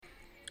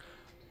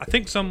I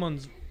think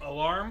someone's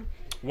alarm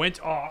went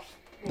off.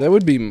 That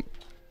would be...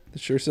 That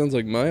sure sounds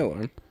like my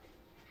alarm.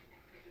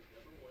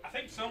 I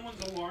think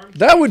someone's alarm...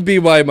 That would be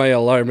why my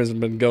alarm hasn't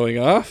been going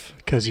off.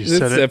 Because you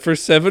said it's it. set for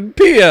 7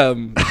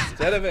 p.m.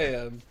 instead of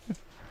a.m.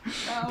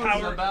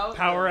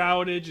 Power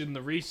outage and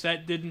the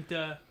reset didn't...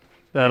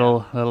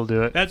 That'll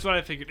do it. That's what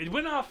I figured. It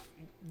went off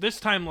this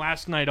time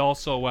last night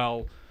also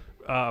while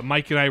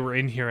Mike and I were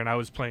in here and I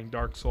was playing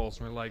Dark Souls.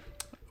 And we're like...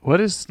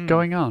 What is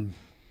going on?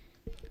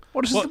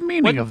 What is the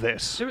meaning of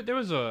this? There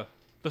was the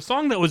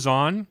song that was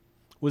on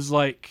was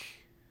like...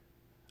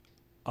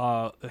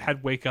 it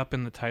had Wake Up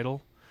in the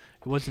title.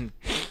 It wasn't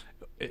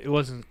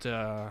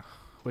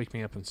Wake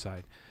Me Up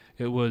Inside.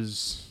 It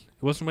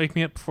wasn't Wake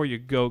Me Up Before You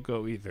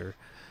Go either.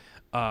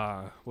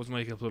 Wasn't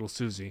Wake Up Little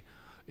Susie.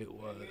 It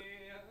was...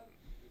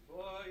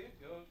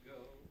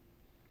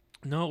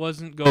 No, it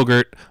wasn't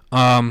Go-Gurt.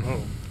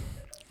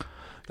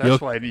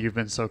 That's why you've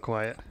been so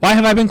quiet. Why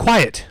have I been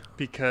quiet?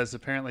 Because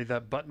apparently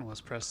that button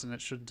was pressed and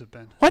it shouldn't have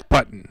been. What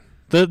button?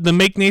 The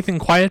Make Nathan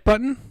Quiet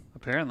button?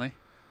 Apparently.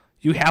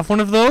 You have one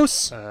of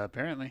those?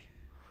 Apparently.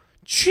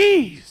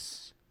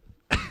 Jeez.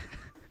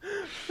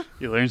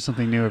 You learn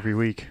something new every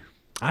week.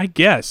 I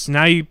guess.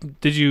 Now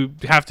did you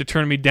have to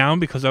turn me down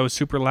because I was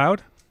super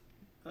loud?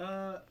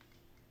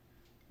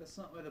 That's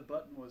not why the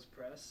button was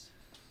pressed.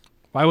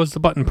 Why was the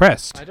button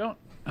pressed?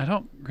 I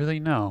don't really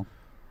know.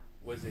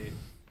 Was it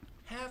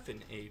half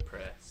an A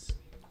press?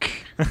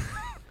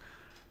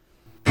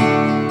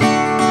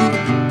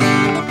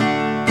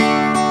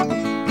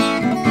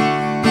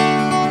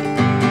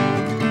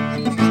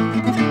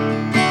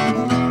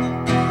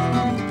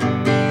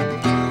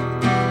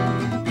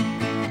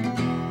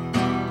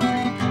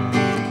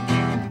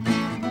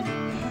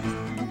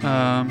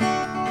 I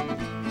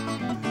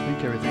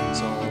think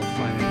everything's all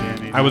fine and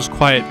dandy. I was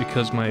quiet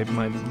because my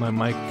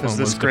microphone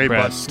was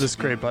depressed. This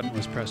gray button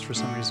was pressed for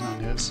some reason on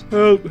his.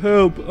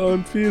 Help,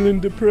 I'm feeling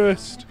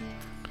depressed.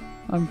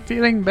 I'm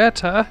feeling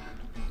better.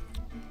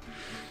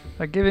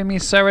 They're giving me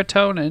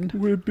serotonin.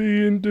 We're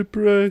being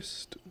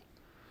depressed.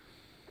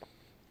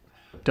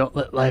 Don't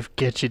let life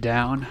get you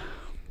down.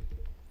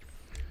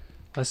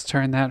 Let's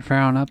turn that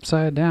frown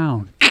upside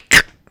down.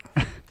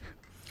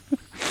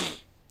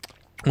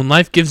 When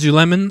life gives you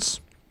lemons,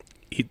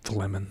 eat the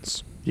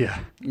lemons. Yeah.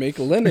 Make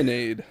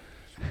lemonade.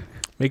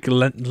 Make a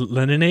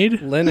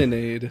lemonade?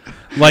 Lemonade.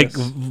 Like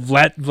Yes.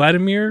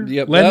 Vladimir?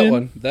 Yep,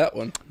 Lenin? that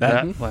one.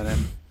 That?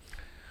 Lenin.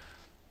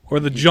 Or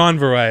the John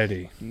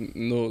variety?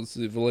 No, it's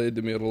the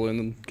Vladimir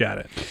Lenin. Got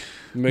it.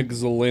 Make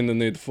the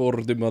lemonade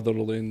for the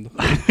motherland.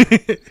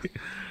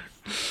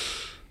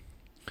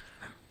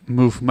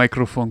 Move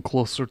microphone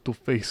closer to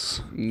face.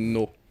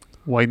 No.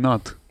 Why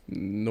not?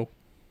 No.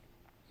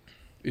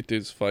 It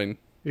is fine.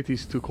 It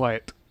is too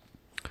quiet.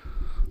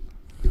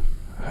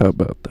 How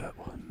about that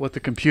one? What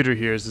the computer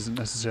hears isn't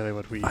necessarily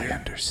what we hear. I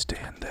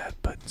understand that,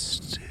 but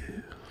still.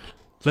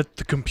 Let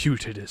the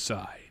computer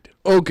decide.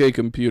 Okay,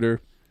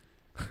 computer.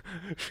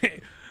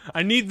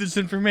 I need this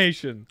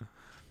information.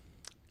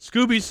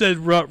 Scooby said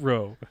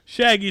Rutro.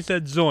 Shaggy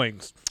said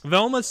Zoinks.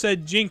 Velma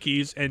said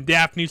Jinkies. And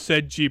Daphne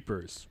said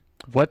Jeepers.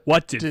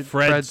 What did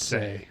Fred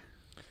say?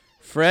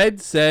 Fred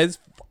says...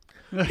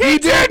 He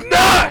did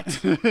not!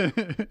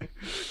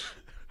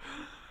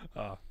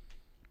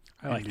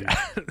 I like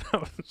that. That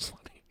was funny.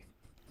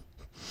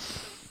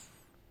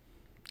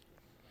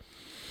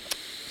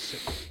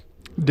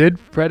 Did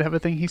Fred have a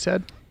thing he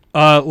said?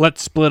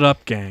 Let's split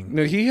up, gang.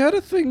 No, he had a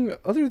thing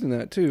other than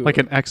that, too. Like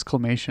an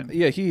exclamation.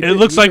 Yeah, It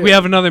looks like we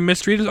have another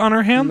mystery on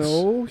our hands.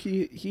 No,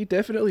 he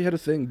definitely had a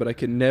thing, but I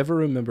can never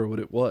remember what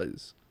it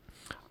was.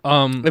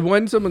 And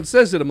when someone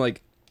says it, I'm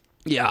like,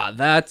 yeah,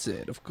 that's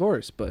it, of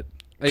course, but...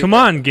 Come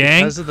on,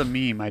 gang. Because of the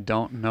meme, I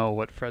don't know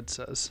what Fred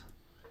says.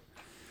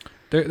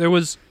 There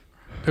was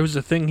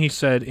a thing he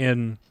said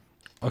in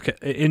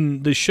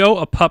the show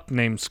A Pup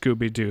Named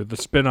Scooby-Doo, the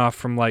spinoff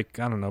from like,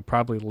 I don't know,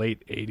 probably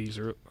late 80s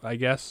or I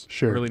guess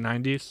early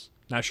 90s.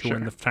 Not sure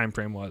when the time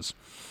frame was.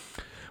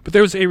 But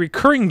there was a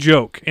recurring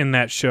joke in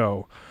that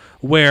show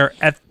where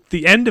at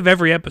the end of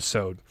every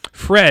episode,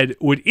 Fred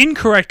would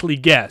incorrectly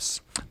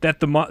guess that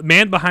the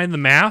man behind the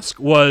mask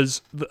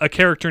was a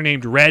character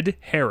named Red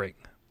Herring.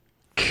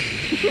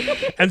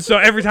 And so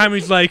every time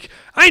he's like,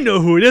 I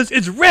know who it is,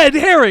 it's Red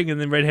Herring. And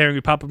then Red Herring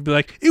would pop up and be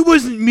like, it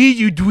wasn't me,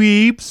 you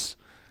dweebs.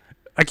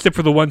 Except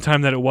for the one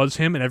time that it was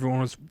him and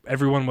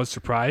everyone was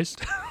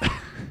surprised.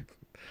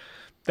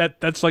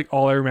 That's like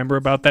all I remember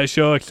about that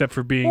show, except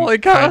for being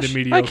kind of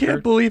mediocre. I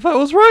can't believe I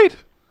was right.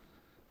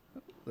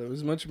 That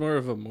was much more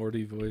of a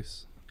Morty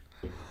voice.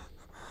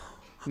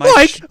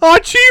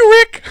 Archie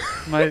Rick!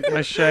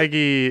 My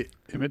Shaggy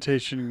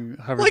imitation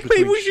hovers Like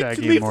maybe between we should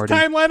Shaggy leave and Morty. the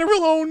timeline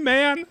alone,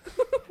 man.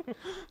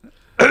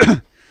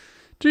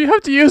 Do you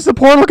have to use the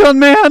portal gun,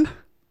 man?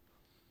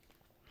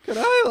 Can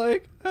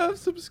I, have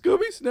some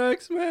Scooby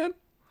snacks, man?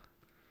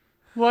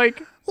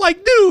 Like,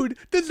 dude,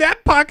 does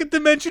that pocket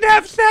dimension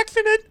have snacks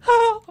in it?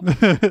 Huh?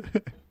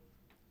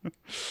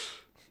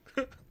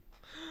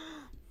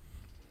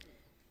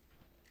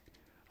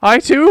 I,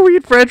 too,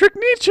 read Friedrich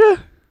Nietzsche.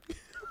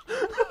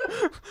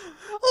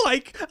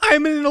 Like,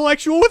 I'm an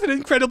intellectual with an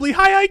incredibly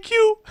high IQ.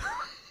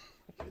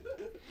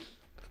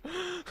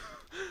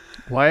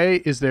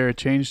 Why is there a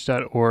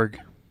change.org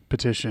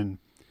petition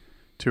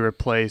to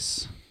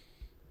replace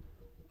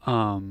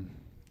a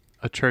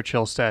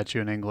Churchill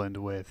statue in England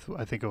with,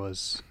 I think it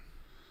was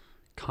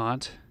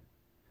Kant?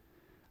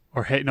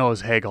 Or, no, it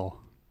was Hegel.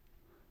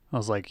 I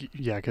was like,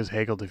 yeah, because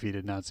Hegel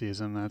defeated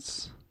Nazism.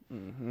 That's...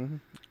 Mm-hmm.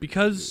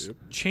 Because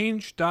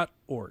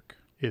change.org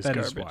is that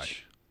garbage. is why.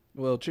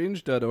 Well,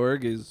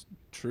 change.org is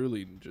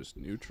truly just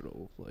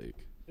neutral. Like,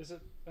 Is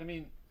it? I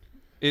mean...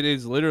 it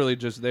is literally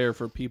just there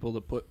for people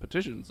to put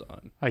petitions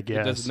on. I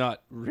guess. It does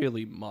not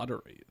really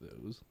moderate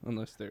those,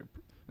 unless they're...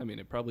 I mean,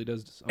 it probably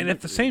does to some And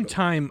at the degree, same but-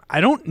 time,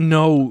 I don't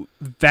know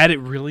that it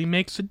really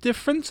makes a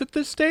difference at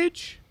this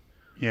stage.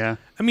 Yeah.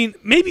 I mean,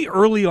 maybe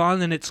early on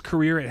in its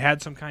career it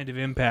had some kind of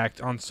impact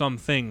on some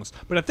things,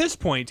 but at this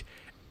point,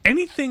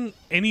 anything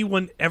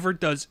anyone ever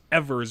does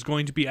ever is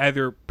going to be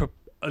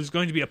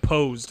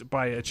opposed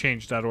by a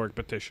change.org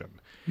petition.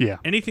 Yeah.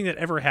 Anything that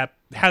ever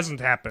hasn't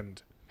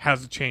happened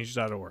has a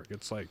change.org.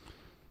 It's like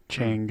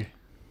Chang.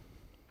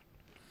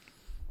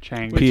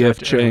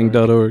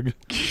 pfchang.org.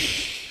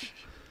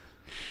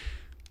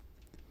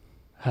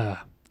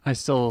 I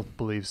still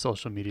believe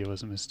social media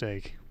was a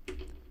mistake.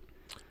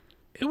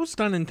 it was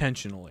done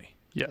intentionally.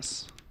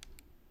 Yes.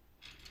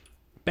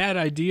 Bad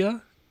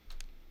idea?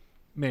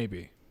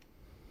 Maybe.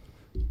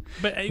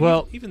 But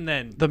Well, even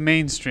then, The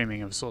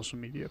mainstreaming of social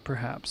media,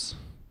 perhaps.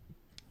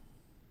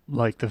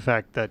 Like the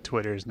fact that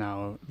Twitter is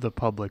now the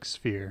public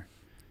sphere.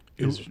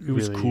 it was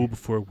really- cool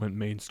before it went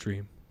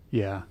mainstream.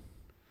 Yeah.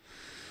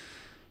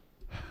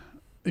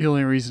 The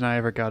only reason I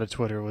ever got a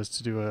Twitter was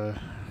to do a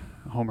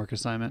homework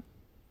assignment.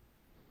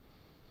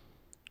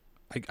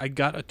 I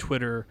got a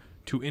Twitter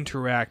to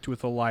interact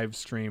with a live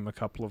stream a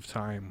couple of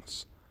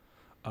times,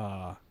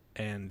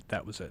 and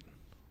that was it.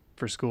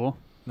 For school?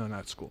 No,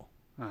 not school.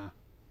 Uh,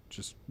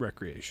 Just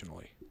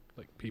recreationally.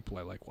 Like people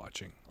I like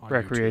watching on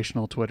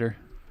recreational Twitter.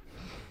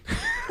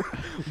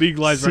 YouTube.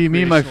 Legalized See,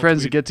 me and my recreational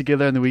friends tweet. get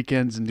together on the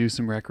weekends and do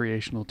some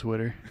recreational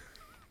Twitter.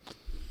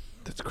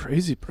 That's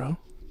crazy, bro.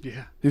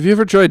 Yeah. Have you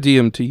ever tried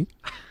DMT?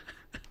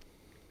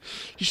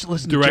 You should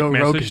listen Direct to Joe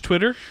message Rogan.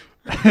 Twitter?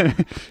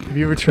 Have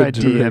you ever tried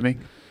Direct. DMing?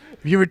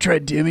 Have you ever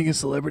tried DMing a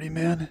celebrity,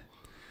 man?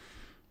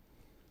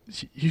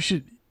 You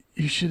should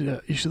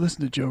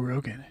listen to Joe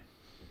Rogan.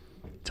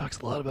 He talks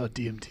a lot about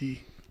DMT.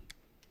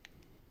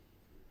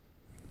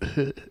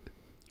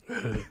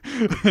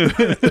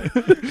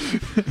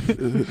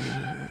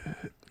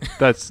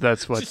 That's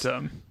what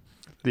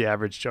the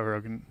average Joe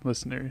Rogan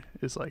listener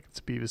is like.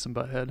 It's Beavis and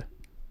Butthead.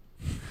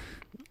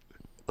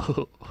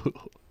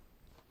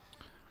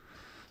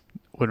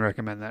 Wouldn't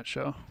recommend that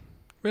show.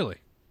 Really?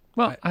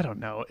 Well, I don't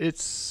know.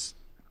 It's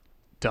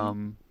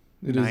dumb.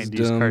 It is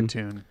 90s dumb.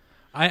 cartoon.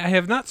 I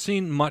have not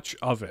seen much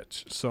of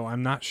it, so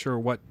I'm not sure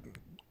what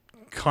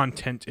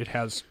content it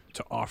has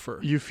to offer.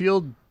 You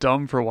feel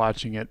dumb for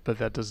watching it, but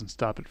that doesn't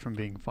stop it from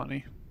being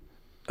funny.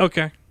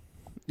 Okay.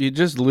 You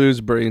just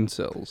lose brain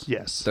cells.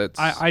 Yes. That's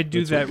I do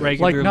that's that what it is.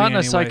 regularly. Like, not in a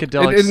anyway.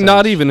 psychedelic And not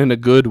sense. even in a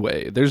good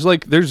way.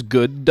 There's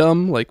good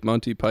dumb, like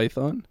Monty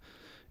Python.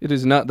 It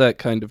is not that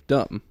kind of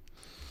dumb.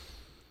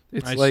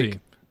 It's I like see.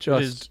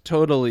 just is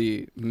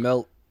totally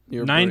melt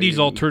your 90s brain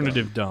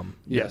alternative dumb.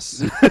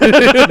 Yes.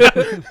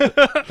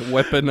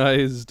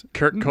 Weaponized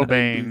Kurt 90s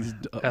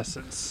Cobain dumb.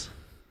 essence.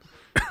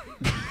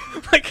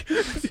 Like,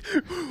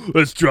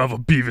 let's drop a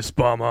Beavis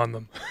bomb on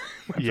them.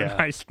 Yeah.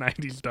 Nice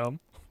 90s dumb.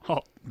 Oh,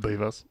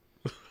 believe us.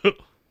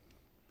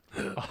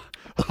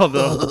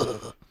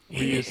 Although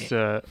we used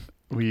to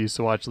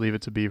watch Leave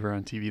It to Beaver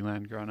on TV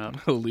Land growing up.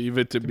 Leave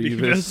it to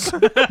Beavis.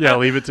 Yeah,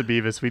 Leave It to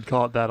Beavis. We'd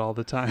call it that all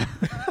the time.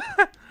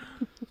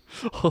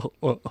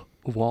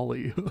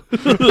 Wally.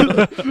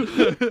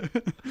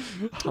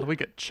 How do we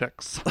get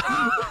checks?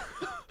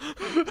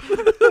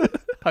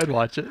 I'd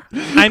watch it.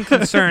 I'm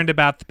concerned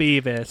about the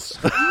Beavis.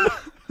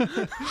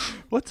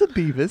 What's a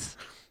Beavis?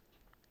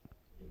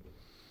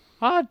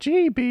 Ah,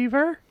 gee,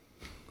 Beaver.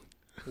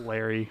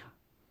 Larry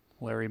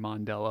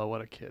Mondello,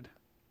 what a kid.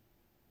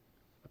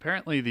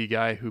 Apparently the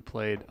guy who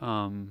played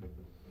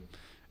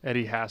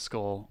Eddie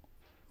Haskell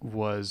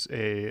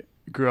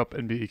grew up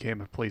and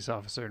became a police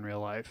officer in real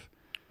life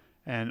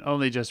and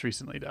only just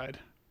recently died.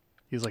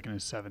 He's like in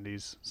his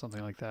 70s,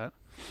 something like that.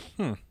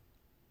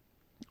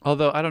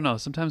 Although, I don't know,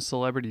 sometimes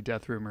celebrity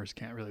death rumors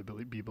can't really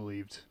be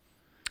believed.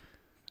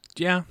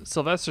 Yeah.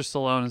 Sylvester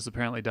Stallone has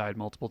apparently died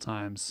multiple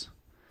times,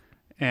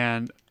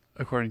 and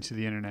according to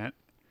the internet,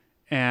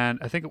 and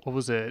I think, what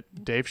was it,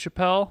 Dave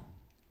Chappelle?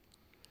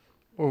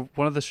 Or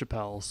one of the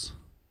Chappelles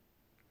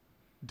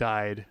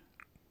died.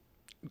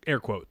 Air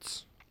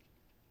quotes.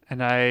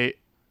 And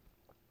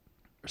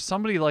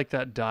somebody like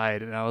that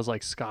died, and I was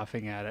like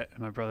scoffing at it, and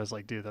my brother's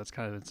like, dude, that's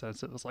kind of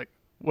insensitive. I was like,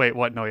 wait,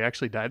 what? No, he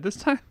actually died this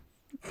time?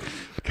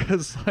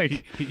 Because,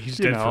 like, He's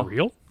you dead know. for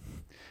real?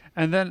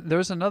 And then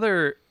there's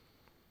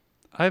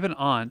I have an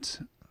aunt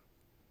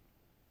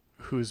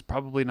who's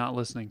probably not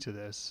listening to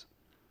this.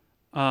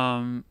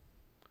 I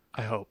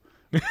hope.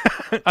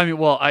 I mean,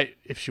 well,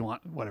 if she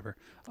whatever.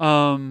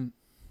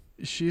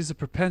 she's a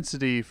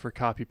propensity for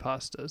copy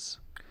pastas.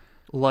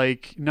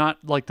 Like, not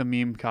like the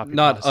meme copy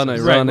Not pastas.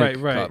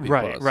 unironic Right. copy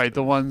Right. pasta.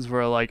 The ones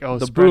where like, oh,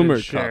 The spread and boomer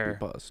share.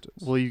 copy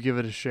pastas. Will you give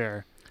it a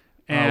share?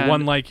 And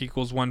One like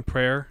equals one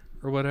prayer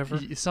or whatever.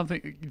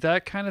 something,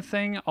 that kind of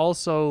thing.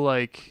 Also,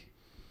 like,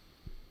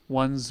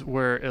 ones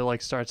where it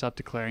like starts out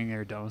declaring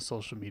they're done with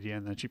social media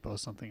and then she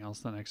posts something else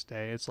the next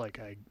day. It's like,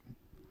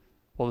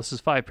 well, this is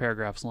 5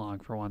 paragraphs long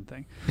for one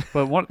thing.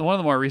 But one of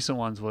the more recent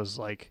ones was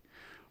like,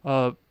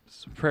 some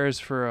prayers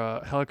for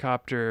a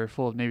helicopter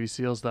full of Navy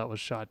SEALs that was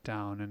shot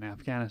down in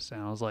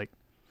Afghanistan. I was like,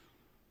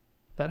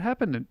 that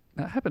happened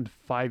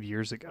 5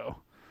 years ago.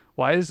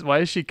 Why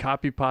is she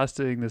copy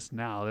pasting this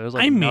now? There's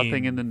like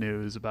nothing in the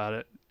news about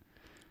it.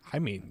 I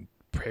mean,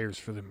 prayers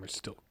for them are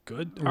still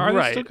good. Are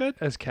they still good?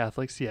 As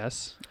Catholics,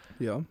 yes.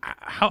 Yeah.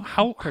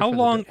 How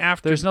long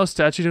after? There's no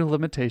statute of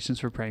limitations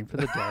for praying for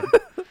the dead.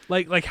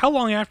 like how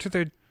long after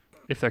they're?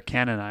 If they're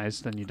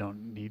canonized, then you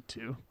don't need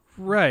to.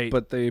 Right.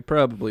 But they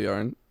probably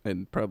aren't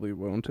and probably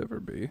won't ever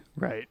be.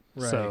 Right.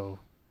 Right. So,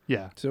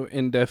 yeah. So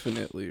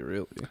indefinitely,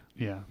 really.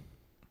 Yeah.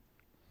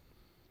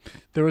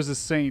 There was a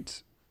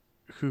saint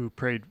who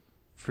prayed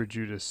for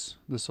Judas,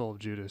 the soul of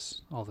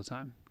Judas, all the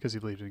time because he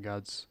believed in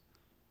God's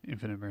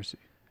infinite mercy.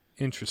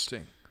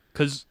 Interesting.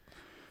 Because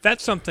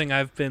that's something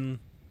I've been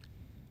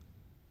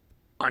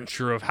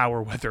unsure of how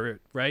or whether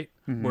it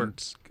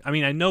works. I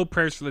mean, I know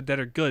prayers for the dead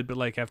are good, but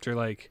like after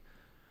like,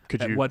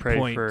 could at you what pray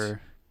point?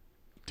 for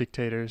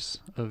dictators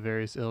of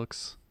various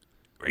ilks?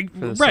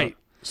 Right.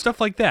 Stuff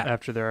like that.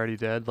 After they're already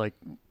dead, like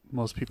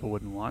most people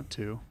wouldn't want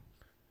to.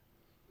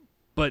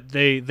 But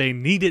they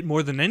need it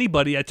more than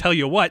anybody, I tell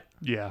you what.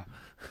 Yeah.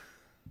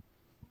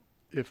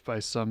 If by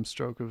some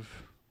stroke of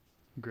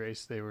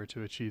grace they were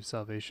to achieve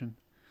salvation.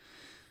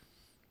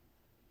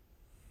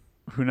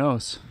 Who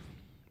knows?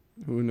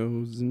 Who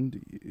knows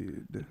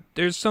indeed.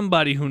 There's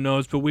somebody who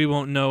knows, but we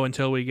won't know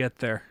until we get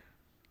there.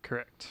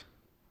 Correct.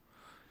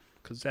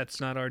 Because that's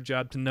not our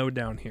job to know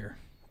down here.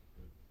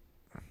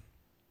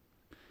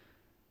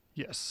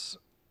 Yes.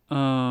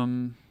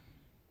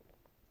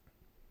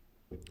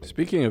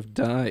 Speaking of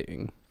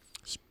dying,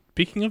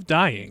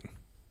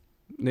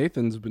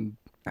 Nathan's been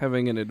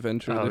having an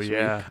adventure this week.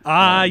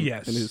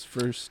 Yes. In his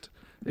first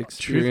Truth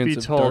experience be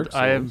of told, Dark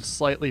Souls. I am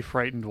slightly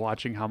frightened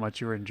watching how much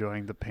you're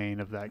enjoying the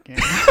pain of that game.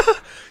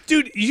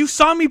 Dude, you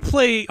saw me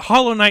play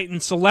Hollow Knight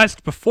and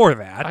Celeste before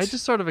that. I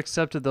just sort of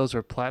accepted those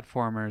were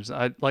platformers.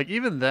 I like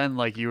even then,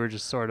 like you were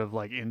just sort of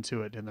like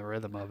into it in the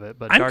rhythm of it.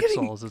 But Dark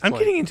Souls, I'm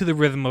getting into the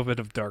rhythm of it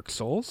of Dark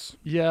Souls.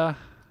 Yeah,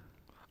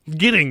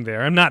 getting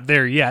there. I'm not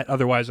there yet.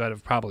 Otherwise, I'd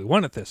have probably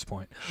won at this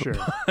point. Sure.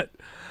 But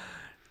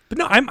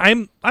no,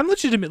 I'm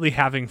legitimately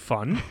having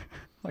fun.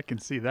 I can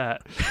see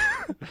that.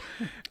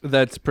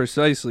 That's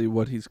precisely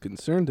what he's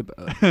concerned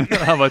about.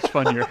 How much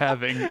fun you're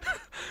having.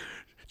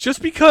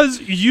 Just because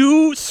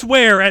you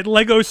swear at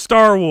Lego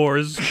Star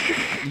Wars.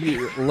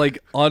 Like,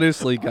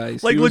 honestly,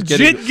 guys. Like, he was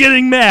legit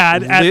getting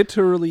mad at...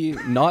 Literally,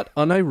 not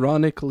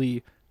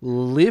unironically,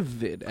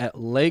 livid at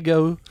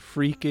Lego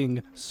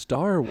freaking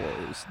Star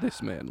Wars,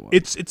 this man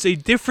was. It's a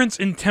difference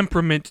in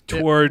temperament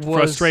toward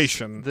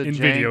frustration in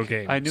video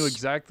games. I knew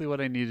exactly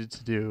what I needed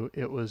to do.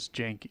 It was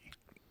janky.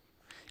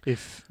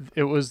 If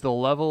it was the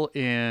level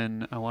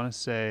in, I want to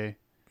say,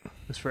 it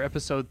was for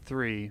episode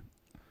 3,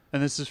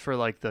 and this is for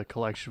like the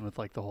collection with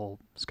like the whole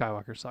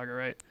Skywalker saga,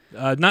 right?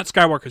 Not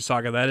Skywalker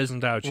Saga, that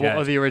isn't out yet.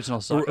 Well, the original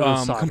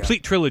saga.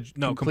 Complete trilogy.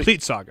 No,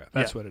 complete Saga.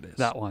 That's what it is.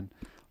 That one.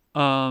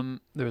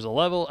 There's a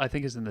level, I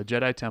think is in the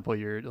Jedi Temple.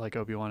 You're like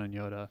Obi-Wan and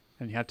Yoda,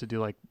 and you have to do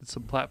like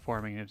some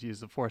platforming. You have to use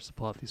the Force to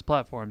pull out these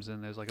platforms,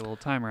 and there's like a little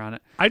timer on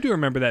it. I do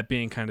remember that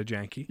being kind of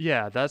janky.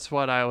 Yeah, that's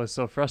what I was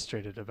so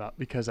frustrated about,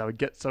 because I would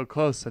get so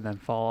close and then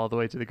fall all the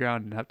way to the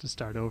ground and have to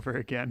start over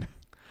again.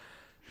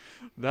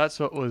 That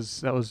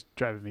was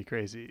driving me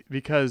crazy,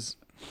 because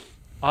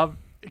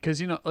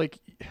you know, like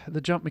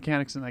the jump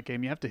mechanics in that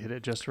game, you have to hit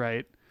it just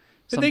right.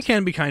 They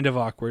can be kind of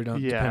awkward,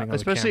 depending on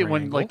especially the camera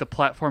when angle. like the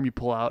platform you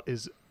pull out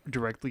is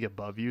directly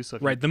above you. So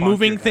if right, you the bonk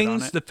moving your head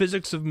things, on it- the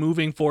physics of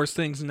moving force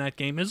things in that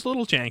game is a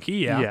little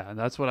janky. yeah, and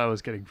that's what I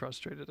was getting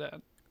frustrated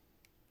at.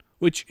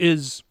 Which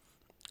is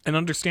an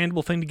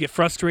understandable thing to get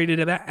frustrated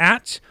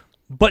at,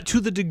 but to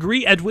the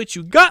degree at which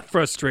you got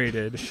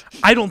frustrated,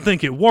 I don't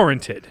think it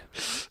warranted.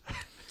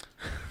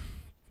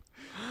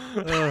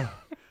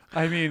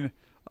 I mean,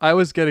 I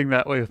was getting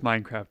that way with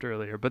Minecraft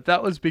earlier, but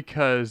that was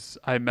because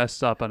I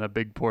messed up on a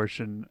big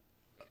portion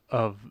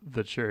of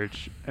the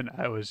church, and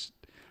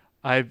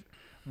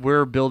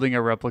we're building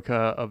a replica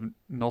of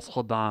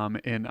Notre Dame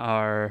in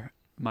our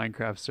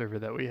Minecraft server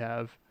that we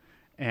have,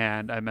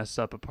 and I messed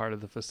up a part of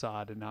the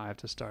facade, and now I have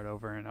to start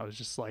over. And I was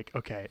just like,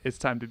 okay, it's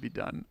time to be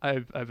done.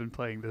 I've been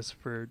playing this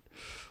for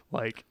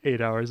like 8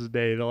 hours a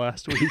day the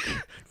last week.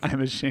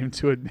 I'm ashamed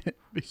to admit,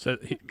 because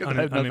I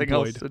have nothing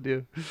else to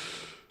do.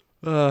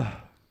 But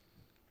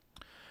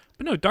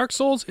no, Dark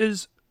Souls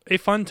is a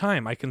fun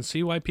time. I can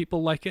see why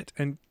people like it,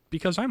 and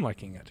because I'm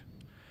liking it.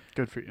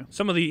 Good for you.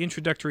 Some of the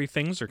introductory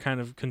things are kind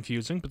of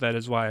confusing, but that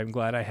is why I'm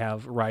glad I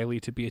have Riley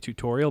to be a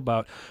tutorial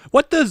about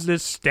what does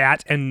this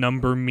stat and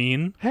number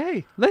mean.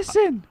 Hey,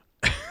 listen.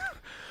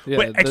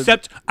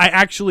 Except I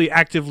actually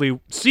actively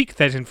seek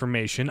that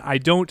information. I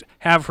don't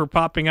have her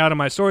popping out of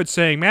my sword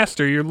saying,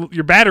 "Master,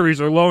 your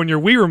batteries are low in your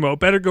Wii remote.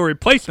 Better go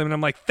replace them." And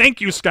I'm like,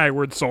 "Thank you,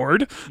 Skyward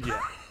Sword."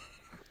 Yeah.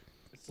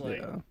 It's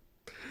like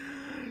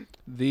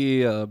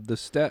the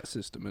stat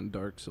system in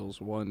Dark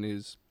Souls 1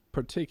 is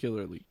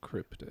particularly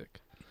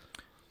cryptic.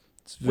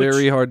 It's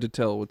very hard to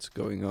tell what's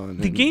going on.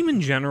 The game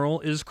in general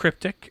is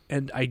cryptic,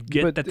 and I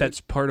get that that's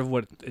part of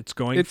what it's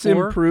going it's for. It's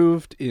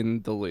improved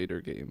in the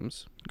later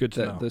games. Good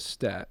to know. The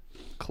stat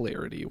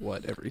clarity,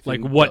 what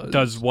everything like what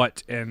does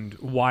what, and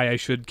why I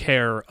should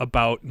care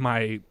about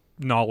my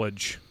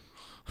knowledge.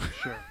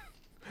 Sure.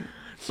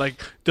 It's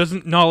like,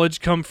 doesn't knowledge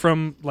come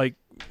from like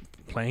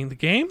playing the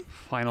game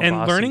Final and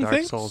boss learning in Dark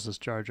things? Souls is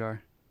Jar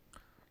Jar.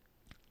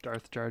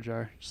 Darth Jar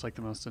Jar, just like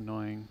the most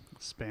annoying,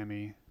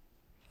 spammy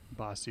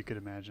boss you could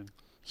imagine.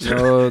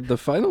 So the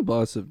final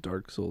boss of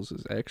Dark Souls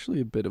is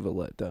actually a bit of a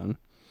letdown.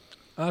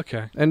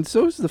 Okay. And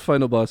so is the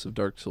final boss of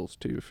Dark Souls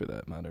 2, for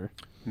that matter.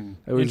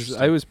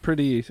 I was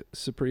pretty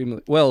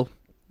supremely... Well,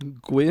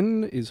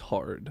 Gwyn is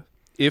hard,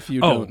 if you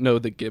don't know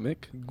the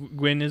gimmick.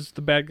 Gwyn is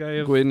the bad guy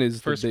of Gwyn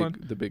is first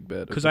the big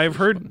bad. Because I've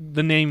heard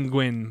the name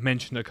Gwyn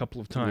mentioned a couple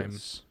of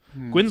times.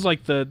 Yes. Gwyn's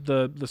like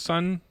the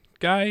sun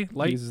guy,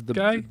 light He's the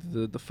guy?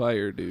 The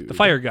fire dude. The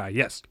fire guy,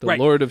 yes. The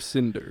Lord of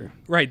Cinder.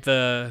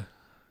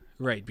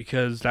 Right,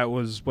 because that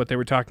was what they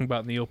were talking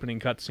about in the opening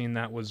cutscene.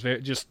 That was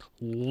just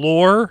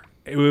lore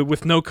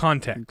with no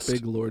context.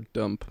 Big Lord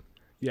dump.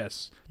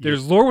 Yes.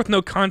 There's lore with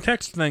no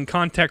context, and then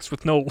context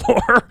with no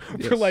lore.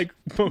 For like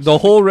the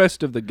whole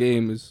rest of the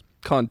game is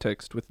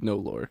context with no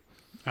lore.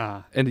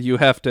 And you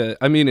have to...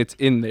 I mean, it's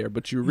in there,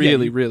 but you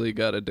really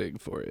got to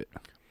dig for it.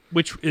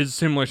 Which is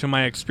similar to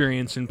my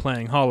experience in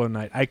playing Hollow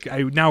Knight.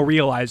 I now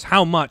realize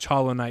how much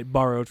Hollow Knight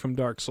borrowed from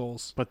Dark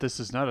Souls. But this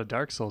is not a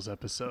Dark Souls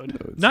episode.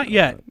 No, not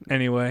yet,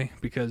 anyway,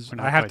 because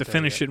I have to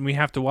finish it, and we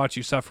have to watch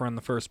you suffer on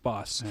the first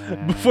boss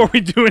before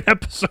we do an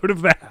episode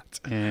of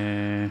that.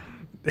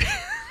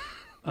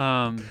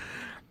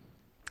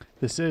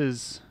 This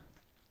is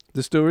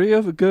the story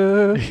of a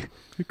girl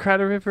who cried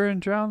a river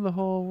and drowned the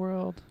whole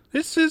world.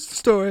 This is the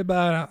story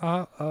about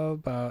I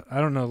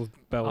don't know.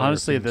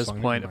 Honestly, at this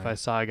point, if I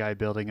saw a guy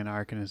building an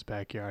ark in his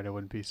backyard, I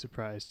wouldn't be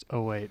surprised.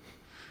 Oh wait,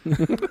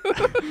 the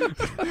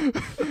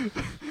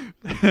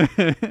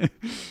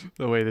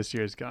way this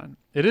year's gone.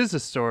 It is a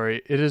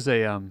story. It is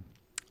a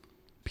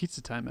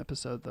pizza time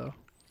episode, though.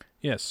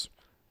 Yes,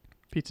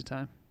 pizza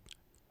time.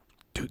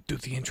 Do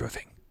the intro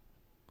thing.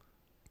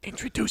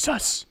 Introduce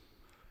us.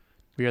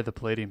 We are the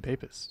Palladium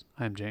Papists.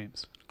 I'm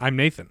James. I'm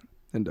Nathan.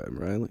 And I'm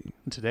Riley.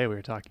 And today we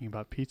are talking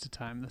about Pizza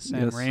Time, the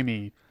Sam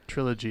Raimi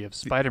trilogy of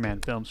Spider-Man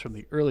films from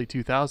the early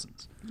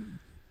 2000s.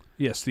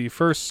 Yes, the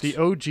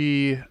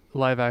OG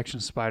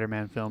live-action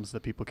Spider-Man films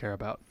that people care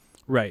about.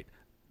 Right.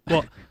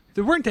 Well,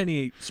 there weren't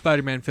any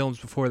Spider-Man films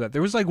before that.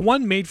 There was like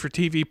one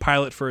made-for-TV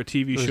pilot for a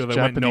TV show that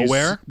went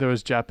nowhere. There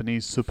was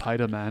Japanese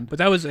Spider-Man. But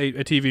that was a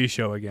TV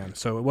show again,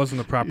 so it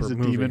wasn't a proper movie.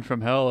 He's a demon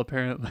from hell,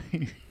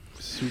 apparently.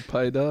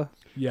 Supaida?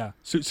 Yeah,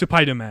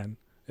 Spider-Man.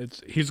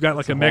 He's got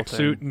like a mech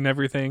suit and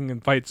everything,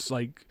 and fights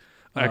like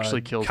actually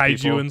kills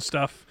kaiju people and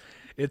stuff.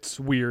 It's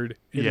weird.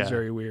 It is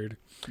very weird.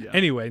 Yeah.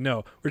 Anyway,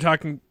 no, we're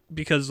talking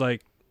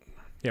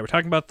we're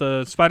talking about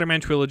the Spider-Man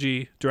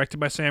trilogy, directed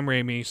by Sam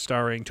Raimi,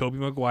 starring Tobey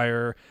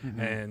Maguire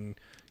and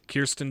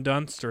Kirsten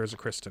Dunst, or is it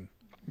Kristen?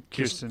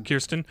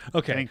 Kirsten.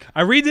 Okay,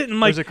 I read it and I'm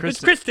like, it's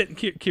Kristen.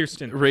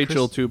 Kirsten.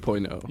 Rachel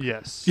 2.0.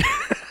 Yes.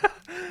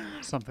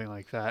 Something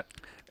like that.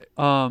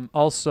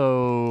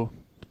 Also,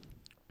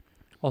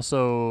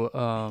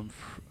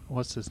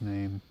 what's his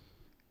name?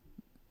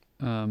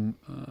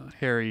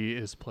 Harry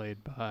is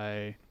played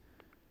by...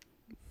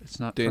 It's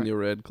not Daniel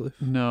Radcliffe.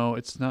 No,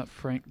 it's not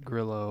Frank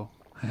Grillo.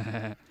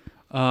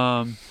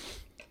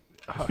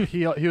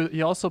 He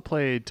also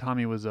played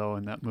Tommy Wiseau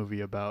in that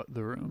movie about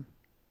The Room.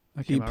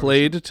 He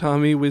played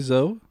Tommy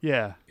Wiseau?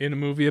 Yeah. In a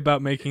movie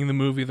about making the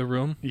movie The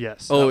Room?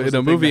 Yes. Oh, in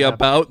a movie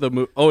about the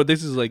movie. Oh,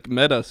 this is like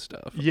meta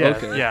stuff. Yeah,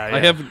 okay. yeah. I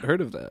haven't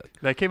heard of that.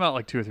 That came out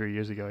like 2 or 3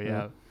 years ago,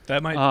 yeah.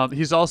 That might...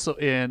 he's also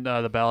in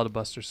The Ballad of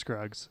Buster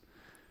Scruggs.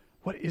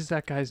 What is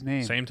that guy's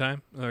name? Same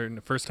time? Or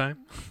first time?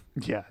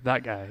 Yeah,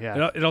 that guy,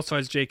 yeah. It also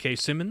has J.K.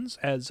 Simmons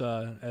as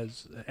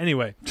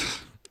anyway.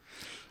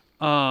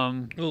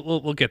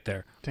 We'll get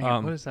there. Dang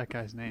it, what is that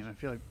guy's name? I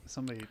feel like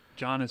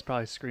John is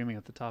probably screaming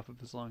at the top of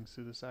his lungs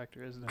through this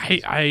actor, isn't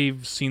it?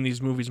 I've seen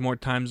these movies more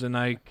times than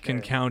I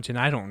can count, and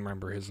I don't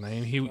remember his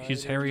name.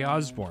 He's Harry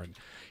Osborn.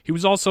 He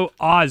was also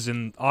Oz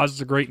in Oz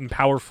the Great and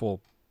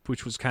Powerful,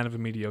 which was kind of a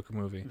mediocre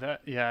movie. I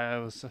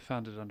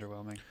found it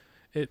underwhelming.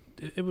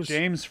 It was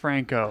James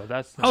Franco.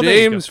 That's the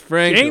James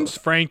Franco. James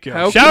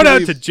Franco. Shout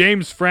out to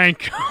James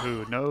Franco,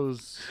 who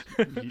knows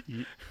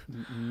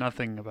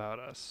nothing about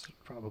us,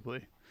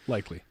 probably.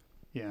 Likely.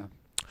 Yeah.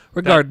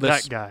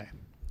 Regardless, that guy.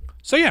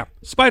 So yeah,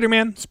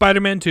 Spider-Man,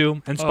 Spider-Man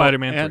 2, and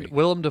Spider-Man 3. And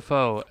Willem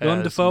Dafoe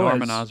as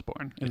Norman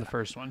Osborn in the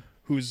first one.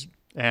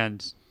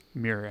 And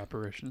mirror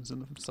apparitions in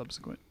the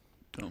subsequent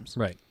films.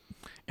 Right.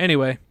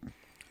 Anyway,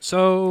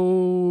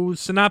 so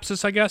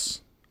synopsis, I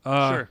guess.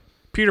 Sure.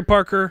 Peter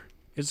Parker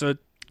is a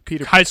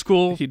high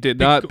school. He did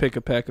not pick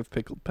a pack of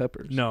pickled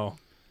peppers. No.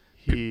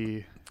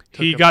 He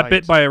got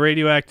bit by a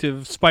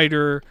radioactive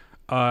spider,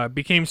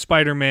 became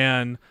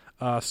Spider-Man,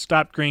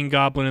 stopped Green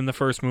Goblin in the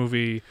first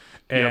movie,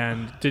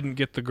 and didn't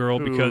get the girl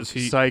because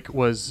he... Psych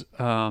was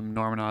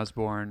Norman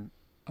Osborn.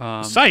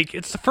 Psych,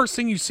 it's the first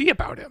thing you see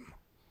about him.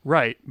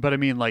 Right, but I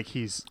mean, like,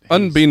 he's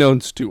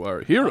unbeknownst to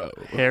our hero.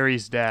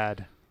 Harry's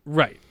dad.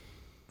 Right.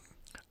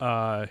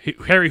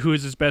 Harry, who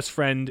is his best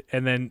friend,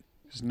 and then...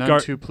 He's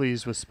none too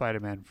pleased with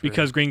Spider-Man.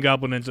 Because Green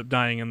Goblin ends up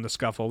dying in the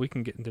scuffle. We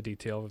can get into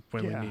detail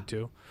when we need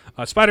to.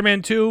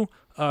 Spider-Man 2,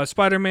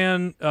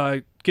 Spider-Man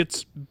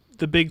gets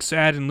the big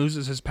sad and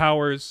loses his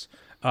powers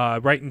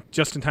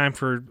just in time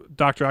for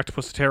Dr.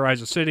 Octopus to terrorize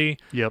the city.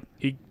 Yep.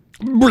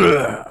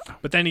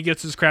 But then he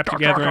gets his crap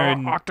together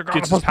and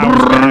gets his powers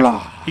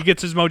back. He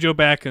gets his mojo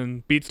back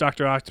and beats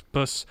Dr.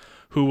 Octopus,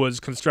 who was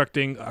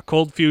constructing a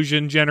cold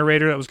fusion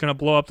generator that was going to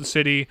blow up the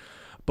city.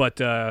 But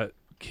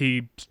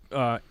he,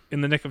 in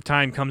the nick of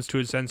time, comes to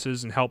his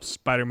senses and helps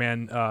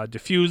Spider-Man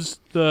defuse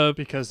the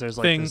because there's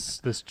thing. Like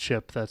this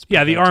chip that's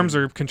the arms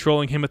are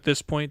controlling him at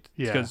this point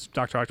because Yeah.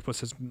 Dr.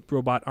 Octopus has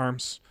robot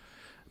arms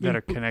that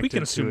are connected. We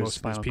can assume to most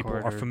of these people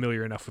cord are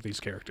familiar enough with these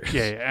characters.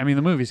 Yeah. I mean,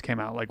 the movies came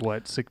out like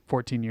what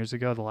 14 years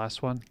ago. The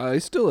last one. I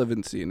still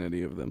haven't seen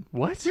any of them.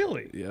 What?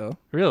 Really? Yeah.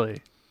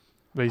 Really?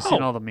 But you've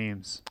seen all the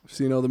memes. I've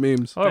seen all the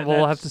memes. Oh, well,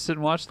 we'll have to sit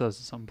and watch those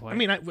at some point. I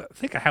mean, I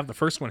think I have the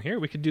first one here.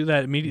 We could do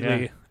that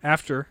immediately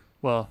after.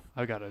 Well,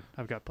 I've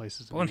got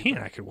places to Well, and he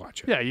and I could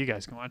watch it. Yeah, you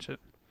guys can watch it.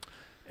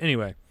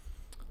 Anyway,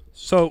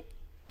 so,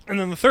 and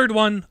then the third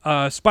one,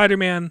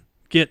 Spider-Man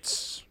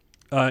gets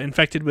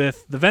infected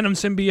with the Venom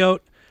symbiote,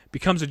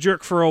 becomes a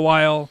jerk for a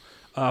while,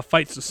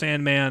 fights the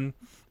Sandman.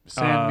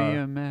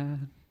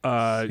 Man.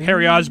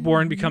 Harry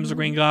Osborn becomes a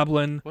Green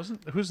Goblin.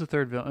 Who's the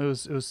third villain? It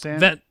was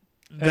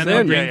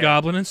Venom, Green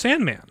Goblin, and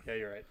Sandman. Yeah,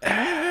 you're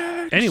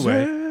right.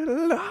 Anyway,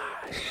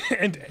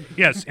 and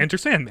yes, enter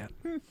Sandman.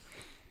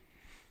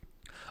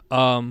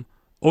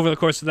 Over the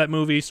course of that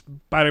movie,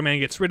 Spider-Man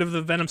gets rid of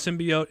the Venom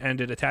symbiote, and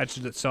it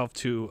attaches itself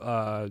to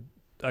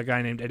a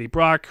guy named Eddie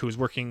Brock, who's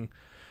working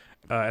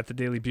at the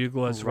Daily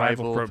Bugle as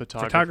rival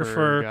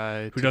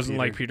photographer who doesn't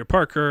like Peter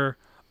Parker.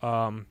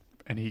 And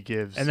he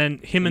gives... And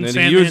then and then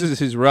Sandman... he uses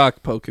his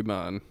rock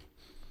Pokemon.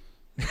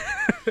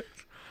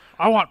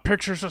 I want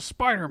pictures of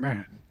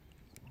Spider-Man.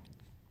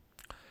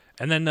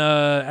 And then,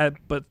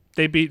 but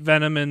they beat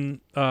Venom and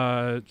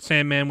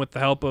Sandman with the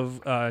help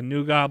of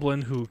New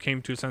Goblin, who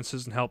came to his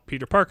senses and helped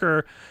Peter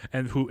Parker,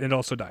 and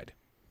also died.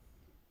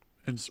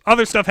 And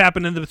other stuff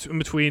happened in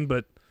between,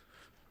 but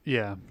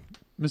yeah,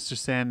 Mr.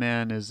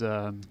 Sandman is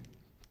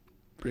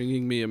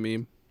bringing me a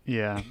meme.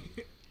 Yeah,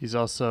 he's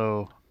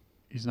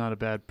not a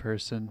bad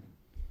person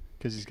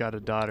because he's got a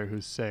daughter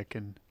who's sick,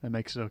 and that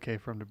makes it okay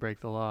for him to break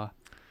the law.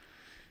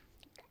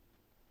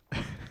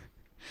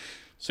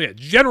 So yeah,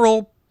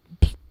 general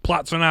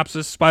plot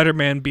synopsis: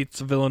 Spider-Man beats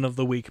the villain of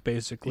the week,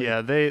 basically.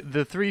 Yeah,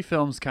 the three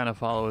films kind of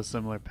follow a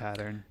similar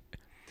pattern.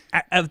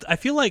 I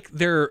feel like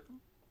they're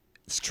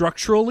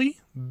structurally,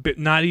 but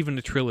not even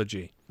a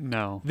trilogy.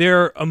 No,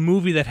 they're a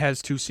movie that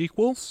has two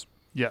sequels.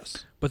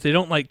 Yes, but they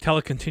don't like tell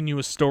a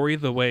continuous story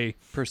the way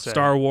per se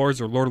Star Wars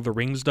or Lord of the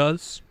Rings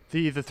does.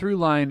 The through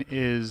line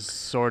is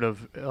sort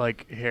of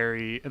like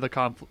Harry,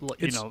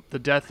 the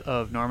death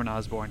of Norman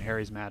Osborn.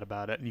 Harry's mad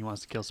about it, and he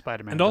wants to kill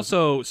Spider-Man. And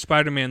also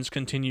Spider-Man's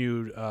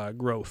continued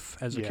growth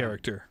as a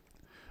character.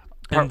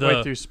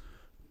 Partway through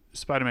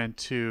Spider-Man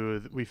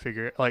 2,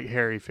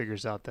 Harry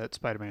figures out that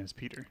Spider-Man is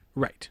Peter.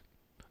 Right.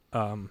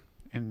 And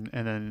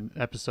then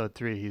Episode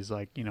 3, he's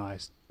like, I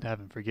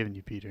haven't forgiven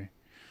you, Peter.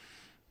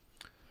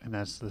 And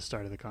that's the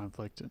start of the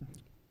conflict.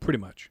 Pretty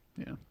much.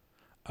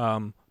 Yeah.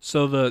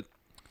 So the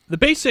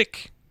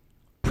basic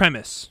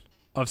premise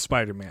of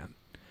Spider-Man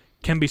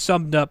can be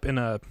summed up in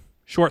a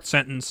short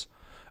sentence: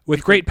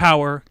 with great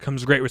power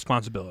comes great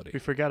responsibility. We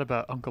forgot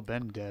about Uncle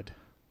Ben dead.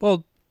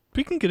 Well,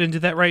 we can get into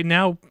that right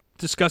now,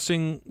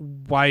 discussing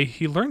why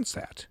he learns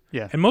that.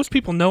 Yeah. And most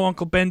people know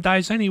Uncle Ben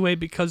dies anyway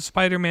because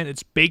Spider-Man,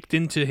 it's baked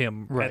into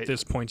him at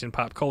this point in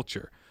pop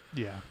culture.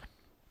 Yeah.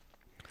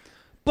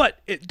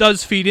 But it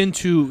does feed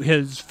into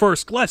his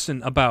first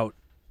lesson about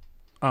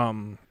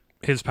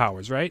his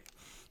powers, right?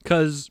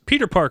 Because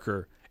Peter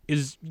Parker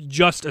is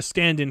just a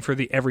stand-in for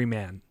the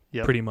everyman,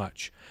 pretty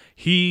much.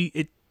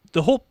 The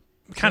whole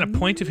kind of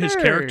point of his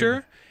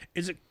character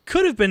is it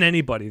could have been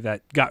anybody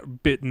that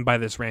got bitten by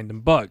this random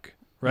bug,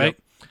 right?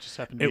 Yep. It just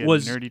happened to be a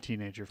nerdy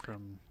teenager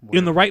from wherever.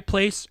 In the right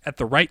place at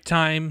the right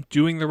time,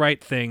 doing the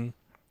right thing.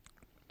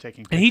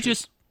 Taking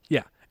pictures.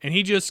 And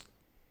he just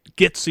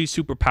gets these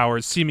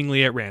superpowers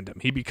seemingly at random.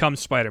 He becomes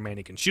Spider-Man.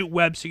 He can shoot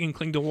webs, he can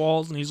cling to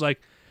walls, and he's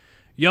like,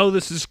 yo,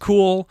 this is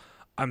cool.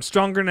 I'm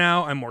stronger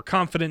now. I'm more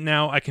confident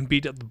now. I can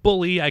beat up the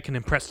bully. I can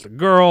impress the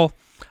girl.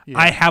 Yeah.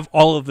 I have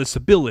all of this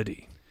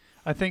ability.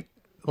 I think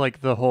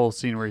the whole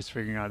scene where he's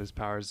figuring out his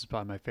powers is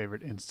probably my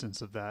favorite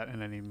instance of that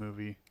in any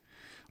movie.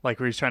 Like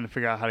where he's trying to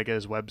figure out how to get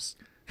his webs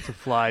to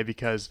fly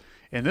because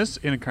in this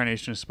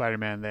incarnation of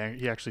Spider-Man,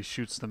 he actually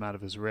shoots them out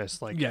of his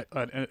wrist. Like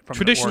from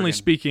traditionally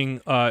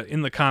speaking,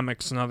 in the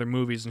comics and other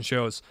movies and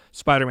shows,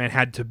 Spider-Man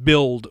had to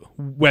build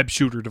web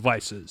shooter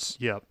devices.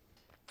 Yep.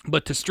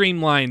 But to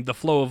streamline the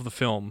flow of the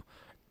film,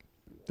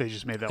 they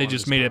just made that. They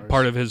just made it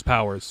part of his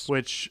powers.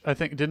 Which I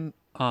think didn't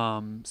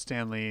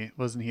Stanley,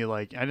 wasn't he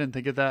like? I didn't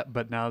think of that,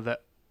 but now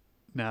that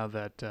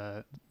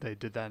they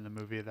did that in the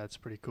movie, that's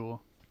pretty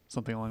cool.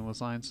 Something along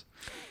those lines.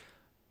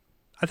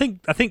 I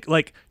think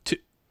like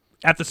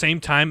at the same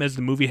time as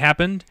the movie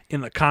happened, in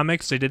the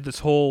comics, they did this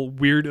whole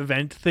weird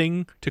event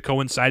thing to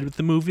coincide with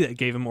the movie that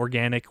gave him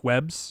organic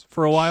webs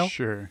for a while.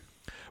 Sure.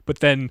 But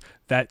then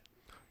that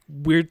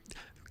weird...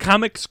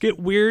 Comics get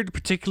weird,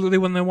 particularly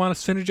when they want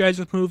to synergize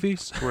with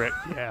movies. Right,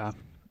 yeah.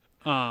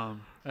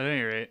 At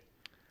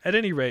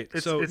any rate.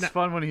 It's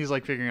fun when he's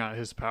like figuring out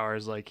his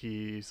powers. Like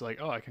he's like,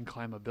 oh, I can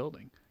climb a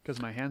building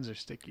because my hands are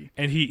sticky.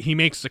 And he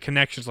makes the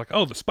connections like,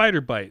 oh, the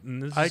spider bite,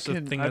 and this is the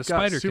thing that a spider can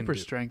do. I've got super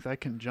strength. I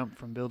can jump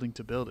from building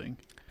to building.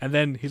 And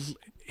then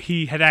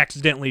he had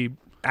accidentally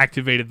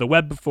activated the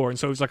web before, and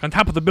so he's like on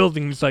top of the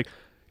building. And he's like,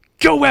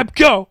 go web,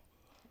 go!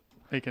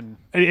 And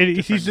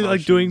he's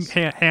like doing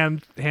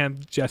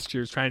hand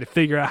gestures, trying to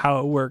figure out how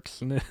it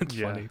works, and it's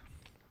funny.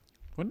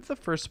 When did the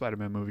first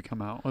Spider-Man movie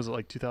come out? Was it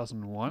like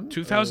 2001?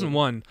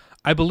 2001.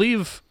 I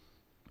believe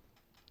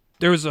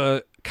there was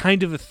a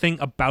kind of a thing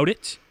about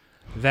it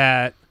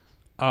that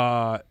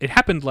it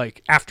happened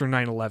like after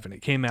 9/11.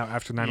 It came out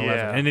after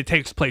 9/11, and it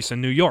takes place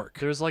in New York.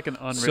 There's like an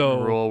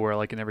unwritten rule where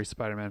like in every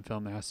Spider-Man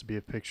film there has to be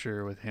a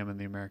picture with him and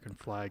the American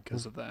flag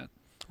because of that.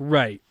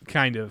 Right,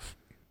 kind of.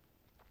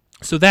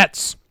 So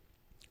that's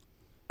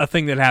a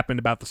thing that happened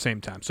about the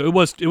same time. So it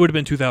would have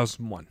been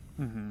 2001.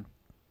 Mm-hmm.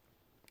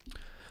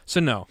 So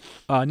no.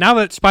 Now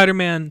that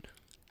Spider-Man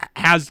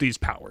has these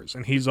powers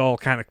and he's all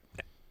kind of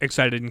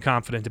excited and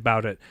confident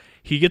about it,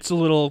 he gets a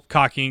little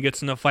cocky and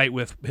gets in a fight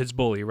with his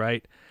bully,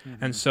 right?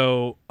 Mm-hmm. And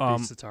so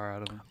beats the tar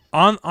out of him.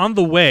 On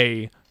the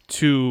way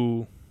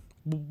to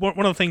one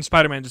of the things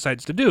Spider-Man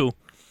decides to do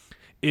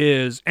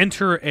is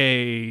enter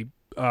a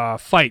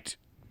fight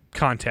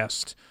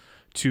contest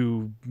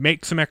to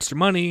make some extra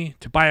money,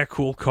 to buy a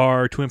cool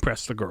car, to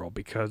impress the girl,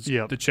 because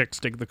the chicks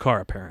dig the car,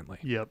 apparently.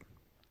 Yep.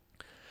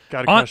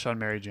 Got a crush on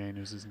Mary Jane,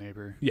 who's his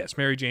neighbor. Yes,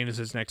 Mary Jane is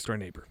his next-door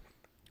neighbor.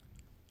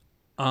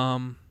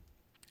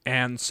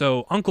 And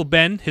so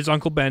his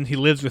Uncle Ben, he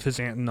lives with his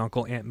aunt and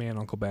uncle, Aunt May and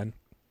Uncle Ben.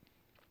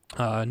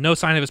 No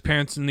sign of his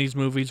parents in these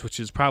movies, which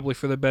is probably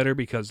for the better,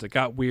 because it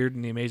got weird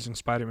in The Amazing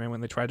Spider-Man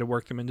when they tried to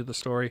work them into the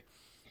story.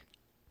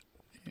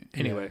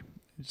 Anyway.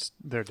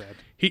 They're dead.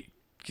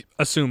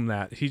 Assume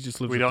that he just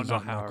lives. We with don't his know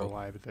aunt and how uncle. or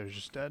why, but they're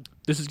just dead.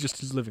 This is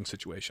just his living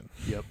situation.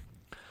 Yep.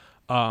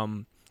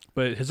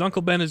 But his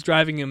Uncle Ben is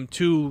driving him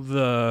to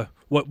the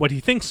what he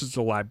thinks is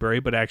the library,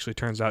 but actually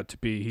turns out to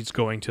be he's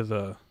going to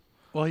the.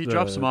 Well, he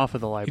drops him off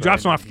at the library. He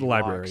drops him off at the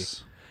library,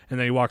 and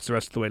then he walks the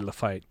rest of the way to the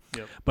fight.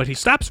 Yep. But he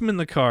stops him in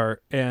the car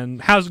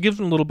and gives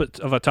him a little bit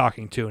of a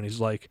talking to, and he's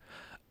like,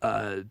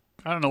 "I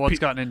don't know what's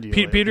gotten into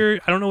you, Peter.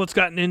 I don't know what's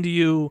gotten into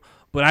you."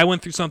 But I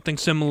went through something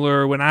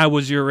similar when I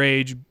was your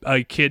age,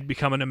 a kid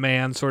becoming a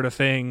man sort of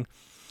thing.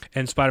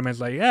 And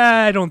Spider-Man's like,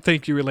 I don't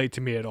think you relate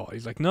to me at all.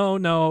 He's like,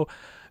 no,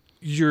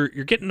 you're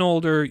getting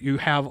older. You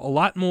have a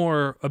lot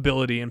more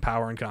ability and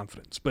power and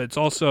confidence. But it's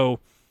also,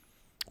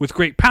 with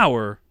great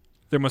power,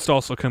 there must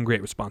also come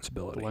great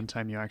responsibility. The one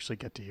time you actually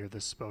get to hear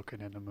this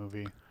spoken in a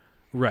movie.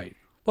 Right.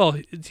 Well,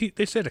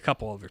 they said a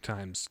couple other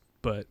times,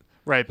 but...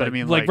 Right, but I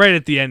mean, like right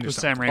at the end of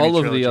Sam Raimi all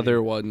trilogy. of the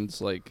other ones,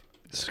 like...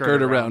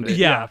 Skirt around it.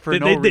 Yeah, for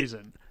no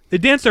reason. They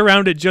dance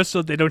around it just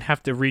so they don't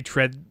have to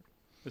retread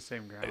the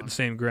same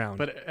ground.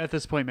 But at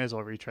this point, may as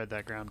well retread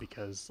that ground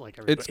because, like,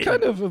 it's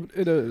kind of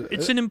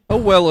a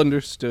well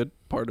understood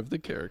part of the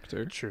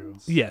character. True.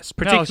 Yes,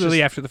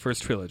 particularly after the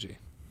first trilogy.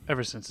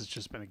 Ever since, it's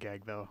just been a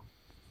gag, though.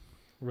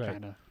 Right.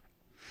 Kinda.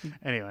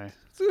 Anyway,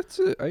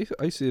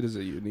 I see it as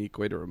a unique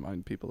way to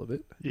remind people of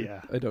it.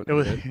 Yeah, I don't. So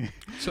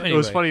anyway. It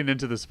was funny in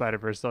Into the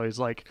Spider-Verse though. He's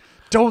like,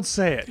 "Don't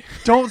say it,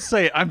 don't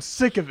say it. I'm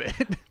sick of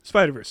it."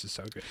 Spider-Verse is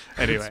so good.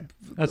 Anyway,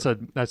 that's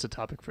a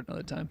topic for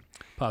another time,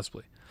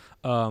 possibly.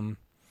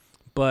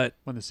 But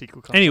when the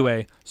sequel comes.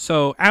 Anyway,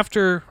 so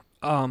after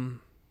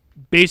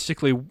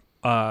basically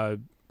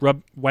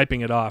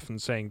wiping it off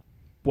and saying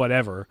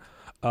whatever,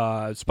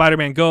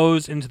 Spider-Man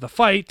goes into the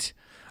fight.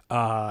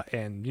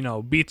 And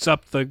beats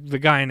up the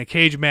guy in a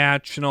cage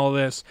match and all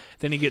this.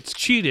 Then he gets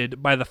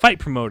cheated by the fight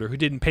promoter who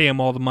didn't pay him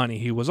all the money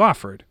he was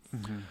offered,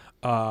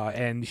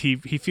 and he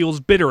feels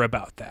bitter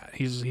about that.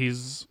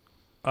 He's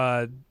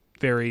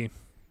very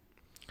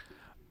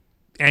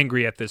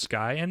angry at this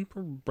guy, and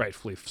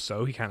rightfully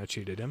so. He kind of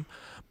cheated him,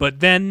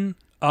 but then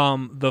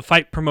the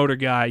fight promoter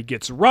guy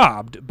gets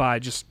robbed by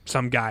just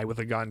some guy with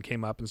a gun.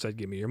 Came up and said,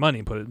 "Give me your money,"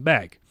 and put it in the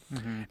bag.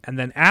 And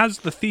then as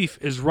the thief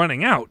is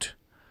running out,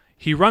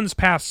 he runs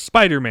past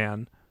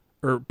Spider-Man,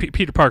 or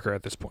Peter Parker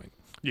at this point.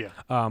 Yeah.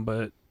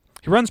 But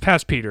he runs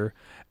past Peter,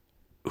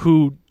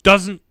 who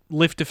doesn't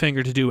lift a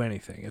finger to do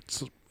anything.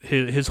 It's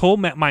his whole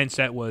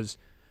mindset was,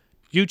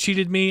 you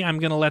cheated me, I'm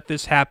going to let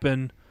this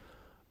happen.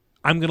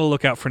 I'm going to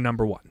look out for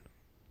number one,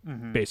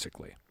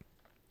 basically.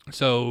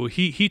 So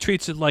he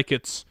treats it like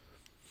it's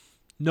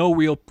no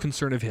real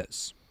concern of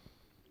his.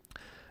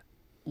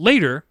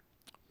 Later,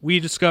 we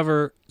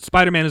discover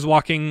Spider-Man is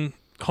walking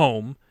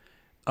home,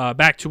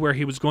 back to where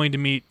he was going to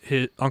meet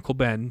his Uncle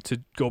Ben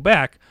to go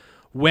back,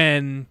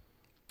 when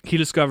he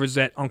discovers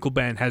that Uncle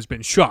Ben has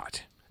been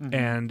shot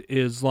and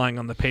is lying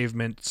on the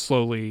pavement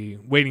slowly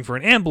waiting for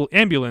an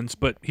ambulance,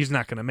 but he's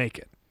not going to make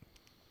it.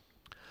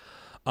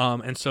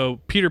 And so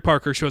Peter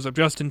Parker shows up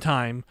just in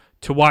time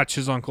to watch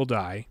his uncle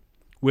die,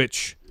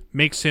 which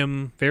makes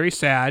him very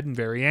sad and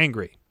very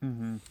angry.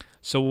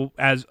 So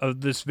as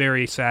this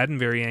very sad and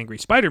very angry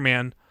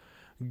Spider-Man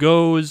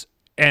goes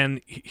and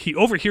he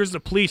overhears the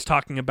police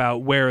talking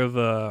about where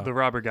the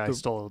robber guy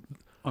stole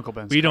Uncle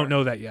Ben's We car. don't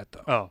know that yet,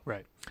 though. Oh,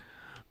 right.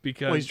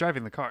 Because he's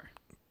driving the car.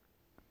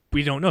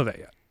 We don't know that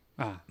yet.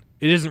 Ah.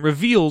 It isn't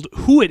revealed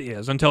who it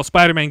is until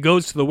Spider-Man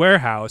goes to the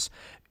warehouse,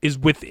 is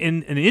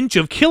within an inch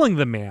of killing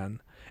the man,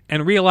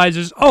 and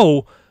realizes,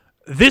 oh,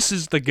 this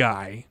is the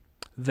guy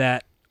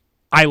that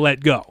I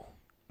let go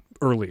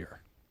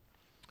earlier.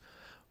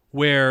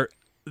 Where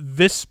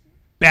this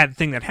bad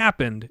thing that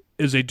happened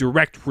is a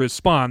direct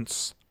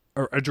response,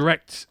 or a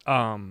direct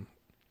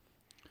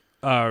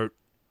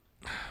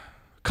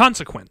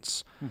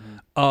consequence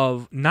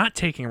of not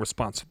taking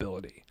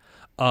responsibility,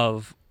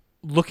 of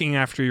looking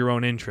after your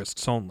own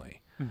interests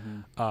only.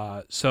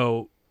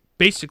 So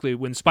basically,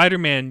 when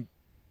Spider-Man,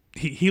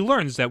 he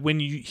learns that when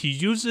he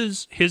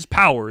uses his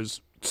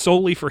powers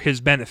solely for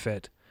his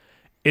benefit,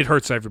 it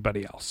hurts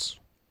everybody else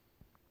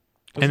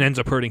and ends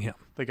up hurting him.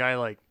 The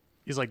guy,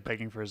 he's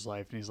begging for his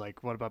life, and he's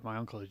like, "What about my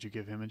uncle? Did you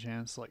give him a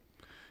chance?"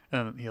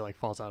 And he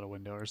falls out a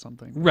window or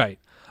something. Right.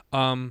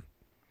 So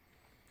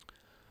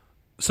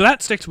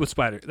that sticks with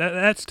Spider.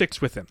 That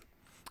sticks with him,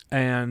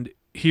 and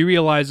he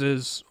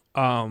realizes,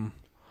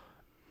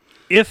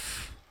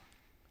 if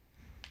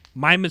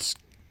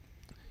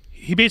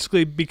he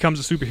basically becomes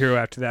a superhero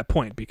after that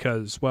point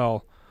because,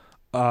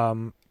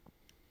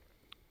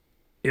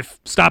 if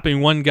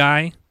stopping one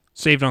guy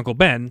saved Uncle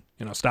Ben,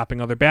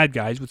 stopping other bad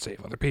guys would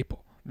save other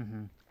people,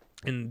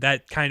 and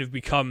that kind of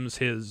becomes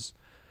his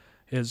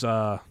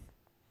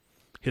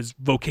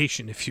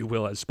vocation, if you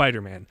will, as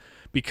Spider-Man.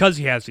 Because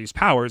he has these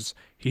powers,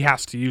 he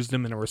has to use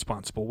them in a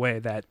responsible way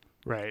that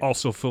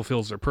also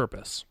fulfills their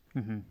purpose.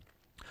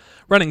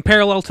 Running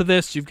parallel to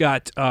this, you've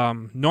got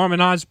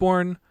Norman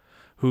Osborn,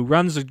 who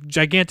runs a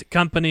gigantic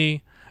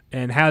company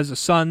and has a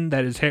son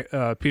that is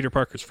Peter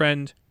Parker's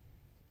friend,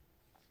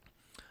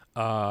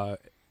 and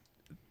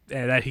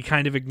that he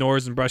kind of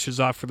ignores and brushes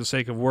off for the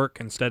sake of work,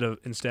 instead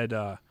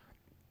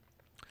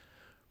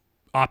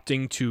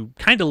opting to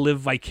kind of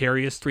live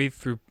vicariously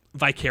through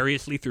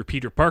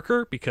Peter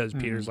Parker, because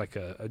Peter's like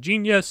a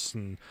genius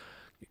and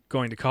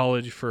going to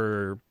college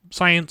for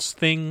science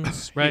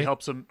things, right? He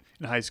helps him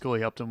in high school.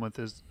 He helped him with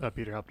his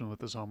Peter helped him with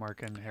his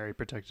homework, and Harry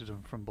protected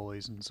him from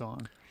bullies and so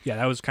on. Yeah,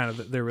 that was kind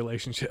of their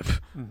relationship.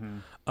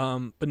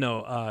 But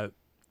no,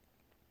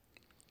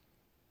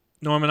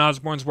 Norman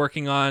Osborn's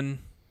working on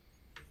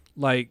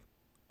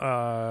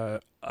a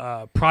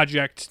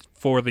project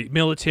for the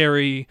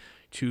military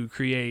to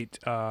create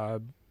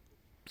a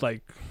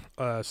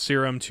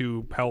serum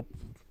to help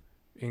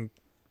in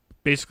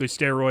basically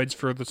steroids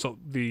for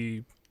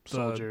the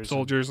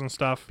soldiers and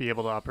stuff. Be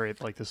able to operate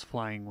this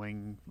flying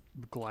wing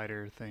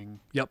glider thing.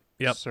 Yep.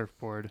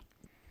 Surfboard.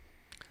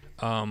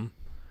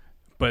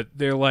 But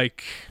they're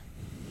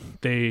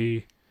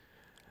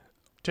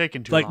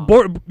taking too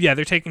long.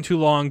 They're taking too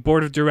long.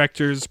 Board of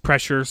directors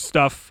pressure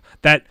stuff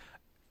that.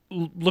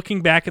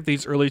 Looking back at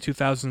these early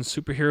 2000s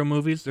superhero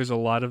movies, there's a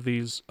lot of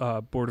these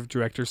board of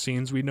director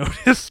scenes we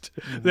noticed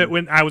that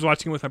when I was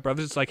watching it with my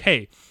brothers, it's like,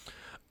 hey,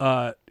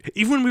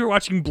 even when we were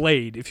watching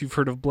Blade, if you've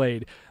heard of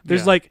Blade,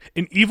 there's an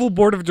evil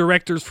board of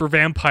directors for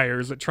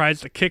vampires that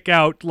tries to kick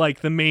out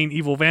the main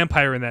evil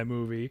vampire in that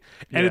movie.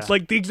 And it's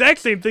the exact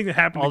same thing that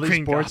happened all to these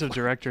Green boards Goblin. of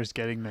directors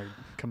getting their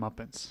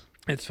comeuppance.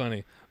 It's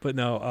funny. But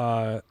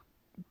no,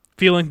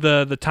 feeling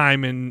the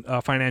time and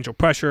financial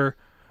pressure,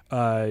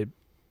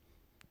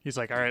 he's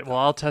like, all right, well,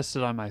 I'll test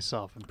it on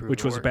myself and prove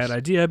which it was works. a bad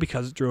idea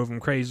because it drove him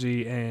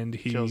crazy, and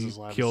he kills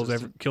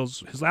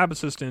his lab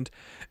assistant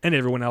and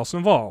everyone else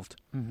involved.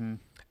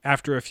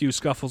 After a few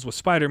scuffles with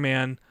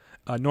Spider-Man,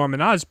 Norman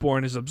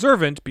Osborn is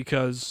observant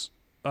because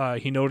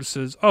he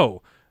notices,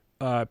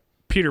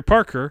 Peter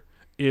Parker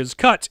is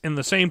cut in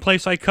the same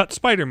place I cut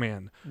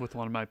Spider-Man. With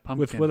one of my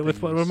pumpkin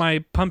with one of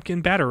my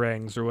pumpkin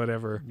batarangs or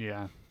whatever.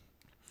 Yeah.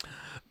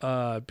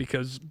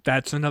 Because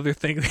that's another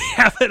thing they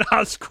have at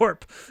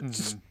Oscorp.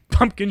 Just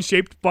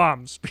pumpkin-shaped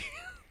bombs.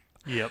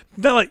 Yep.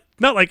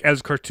 Not like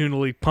as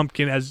cartoonily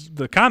pumpkin as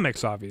the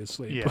comics,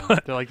 obviously. Yeah,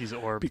 but, they're these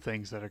orb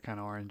things that are kind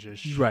of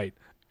orangish. Right.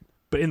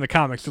 But in the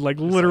comics, they're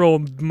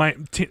literal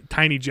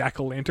tiny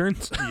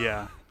jack-o'-lanterns.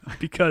 Yeah.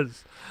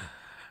 Because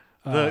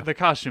the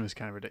costume is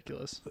kind of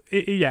ridiculous.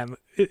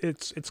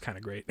 It's kind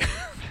of great.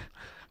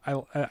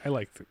 I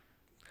like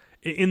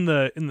in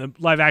the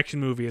live-action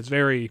movie, it's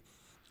very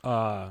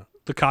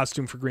the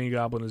costume for Green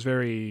Goblin is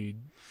very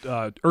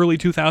early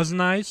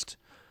 2000ized.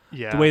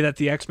 The way that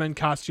the X-Men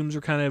costumes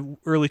are kind of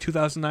early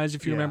 2000s,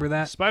 if you remember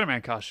that.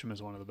 Spider-Man costume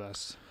is one of the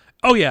best.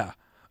 Oh, yeah.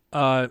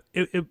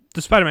 The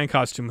Spider-Man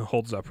costume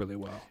holds up really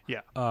well.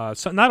 Yeah.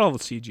 So not all the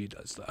CG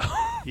does, though.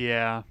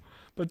 Yeah.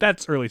 But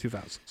that's early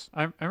 2000s.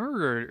 I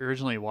remember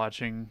originally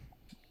watching,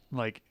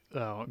 like,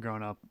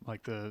 growing up,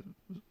 like, the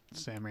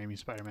Sam Raimi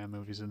Spider-Man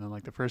movies, and then,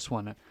 like, the first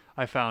one,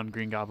 I found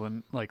Green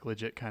Goblin, like,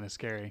 legit kind of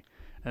scary.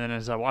 And then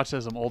as I watched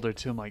as I'm older,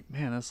 too, I'm like,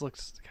 man, this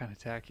looks kind of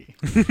tacky.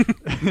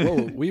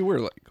 Well, we were,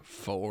 like,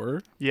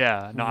 4.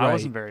 Yeah. No, Right. I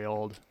wasn't very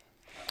old.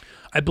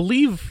 I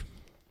believe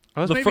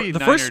I was the maybe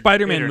first 8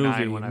 Spider-Man or 9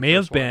 movie when I may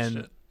have first watched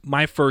been it.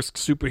 my first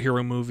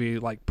superhero movie,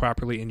 like,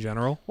 properly in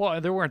general. Well,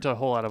 there weren't a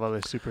whole lot of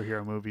other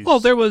superhero movies. Well,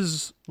 there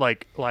was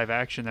like live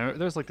action.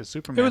 There's like the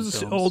Superman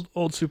films.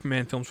 old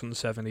Superman films from the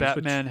 70s.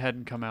 Batman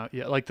hadn't come out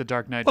yet, like the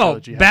Dark Knight Well,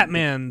 trilogy.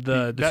 Batman,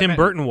 the Tim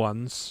Burton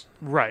ones.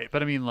 Right,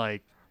 but I mean,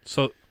 like,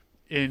 So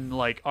in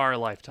like our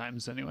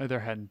lifetimes anyway,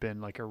 there hadn't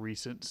been like a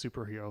recent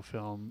superhero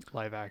film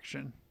live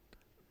action.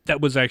 that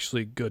was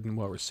actually good and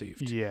well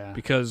received. Yeah,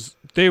 Because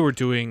they were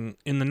doing,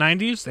 in the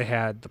 90s, they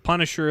had The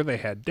Punisher, they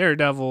had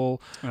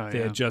Daredevil, they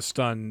had just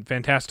done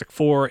Fantastic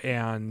Four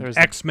and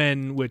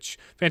X-Men, which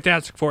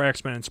Fantastic Four,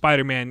 X-Men, and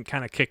Spider-Man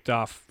kind of kicked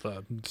off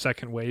the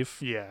second wave.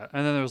 Yeah,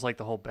 and then there was like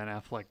the whole Ben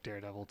Affleck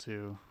Daredevil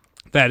too.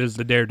 That is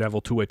the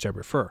Daredevil to which I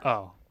refer.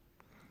 Oh,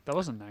 that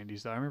wasn't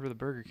 90s though. I remember the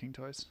Burger King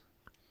toys.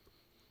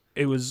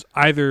 It was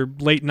either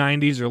late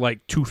 90s or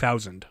like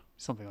 2000.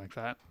 Something like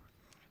that.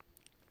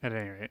 At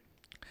any rate.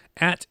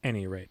 At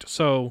any rate.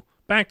 So,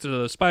 back to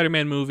the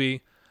Spider-Man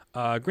movie.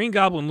 Green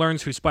Goblin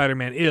learns who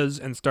Spider-Man is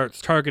and starts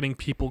targeting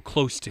people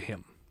close to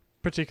him.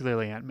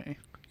 Particularly Aunt May.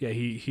 Yeah,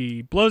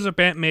 he blows up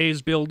Aunt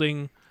May's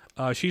building.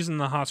 She's in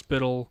the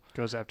hospital.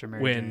 Goes after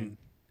Mary Jane.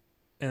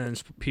 And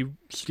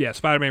then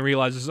Spider-Man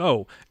realizes,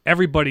 oh,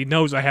 everybody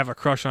knows I have a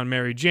crush on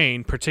Mary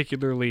Jane,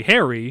 particularly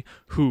Harry,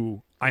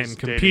 who I am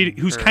competing,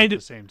 who's kind of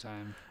at the same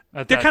time.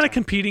 They're kind of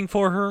competing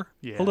for her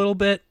Yeah. a little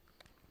bit.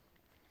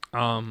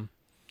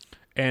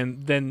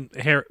 And then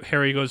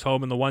Harry goes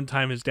home, and the one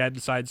time his dad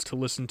decides to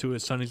listen to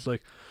his son, he's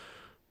like,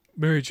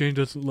 Mary Jane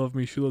doesn't love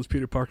me. She loves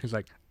Peter Parker. He's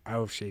like,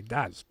 oh, she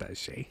does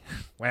she?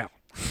 Well,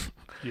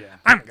 Yeah.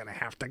 I'm going to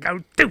have to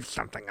go do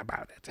something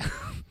about it.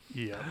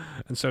 Yeah.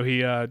 And so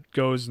he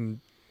goes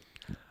and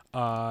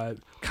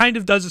kind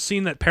of does a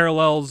scene that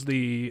parallels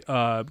the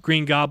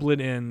Green Goblin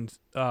and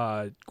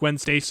Gwen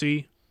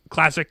Stacy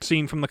classic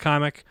scene from the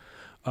comic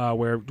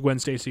where Gwen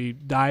Stacy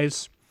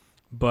dies.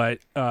 But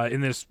in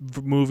this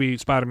movie,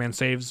 Spider-Man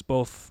saves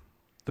both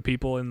the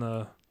people in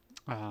the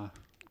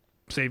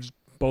saves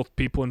both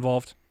people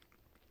involved.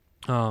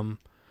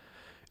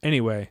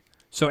 Anyway,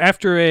 so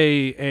after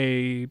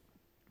a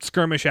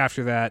skirmish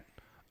after that,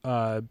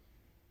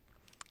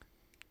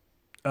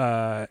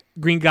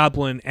 Green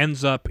Goblin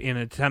ends up in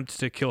an attempt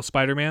to kill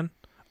Spider-Man.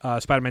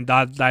 Spider-Man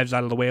dives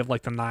out of the way of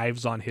like the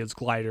knives on his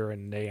glider,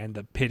 and they end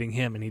up hitting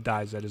him, and he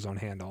dies at his own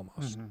hand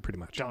almost, pretty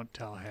much. Don't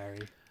tell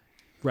Harry.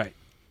 Right.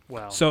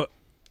 Well. So,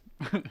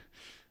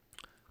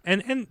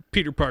 and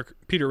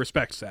Peter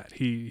respects that.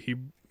 He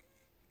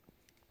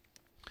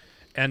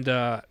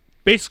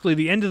basically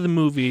the end of the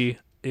movie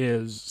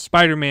is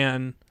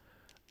Spider-Man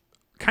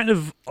kind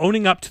of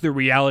owning up to the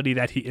reality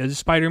that he is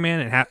Spider-Man,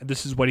 and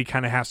this is what he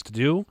kind of has to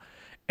do.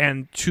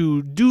 And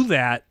to do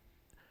that,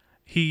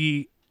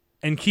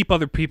 and keep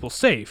other people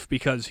safe,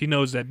 because he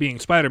knows that being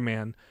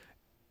Spider-Man,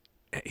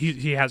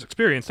 he has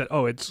experience that,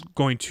 it's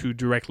going to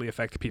directly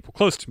affect the people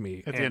close to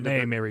me, Aunt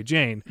May, Mary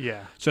Jane.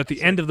 Yeah. So at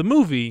the end of the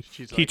movie,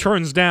 he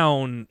turns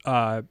down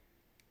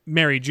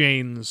Mary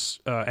Jane's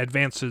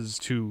advances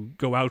to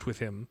go out with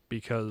him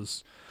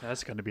because...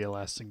 That's going to be a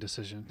lasting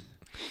decision.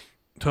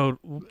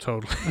 Totally.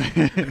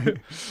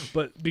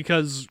 But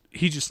because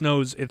he just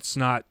knows it's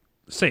not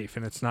safe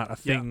and it's not a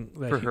thing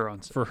that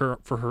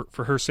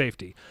for her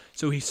safety.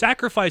 So he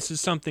sacrifices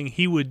something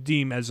he would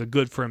deem as a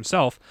good for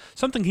himself,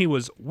 something he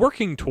was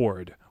working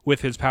toward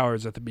with his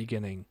powers at the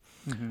beginning,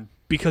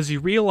 because he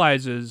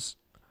realizes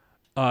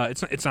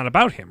it's not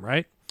about him,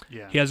 right?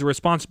 Yeah. He has a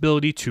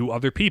responsibility to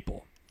other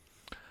people,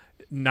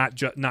 not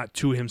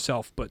to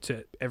himself, but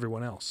to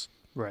everyone else.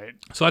 Right.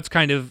 So that's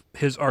kind of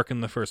his arc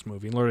in the first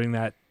movie,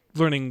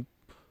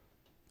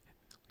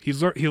 he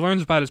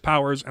learns about his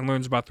powers and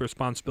learns about the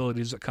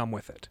responsibilities that come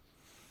with it.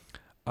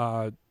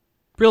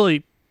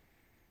 Really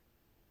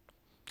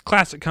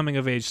classic coming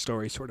of age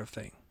story sort of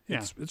thing.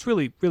 It's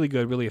really, really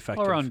good, really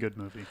effective. All around good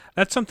movie.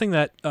 That's something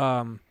that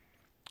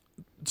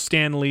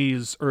Stan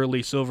Lee's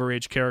early Silver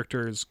Age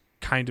characters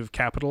kind of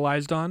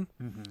capitalized on.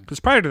 Because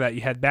prior to that,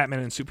 you had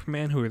Batman and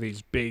Superman, who are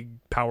these big,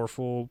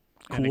 powerful,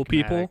 cool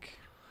people.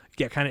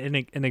 Yeah, kind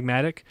of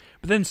enigmatic.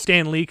 But then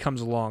Stan Lee comes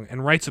along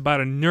and writes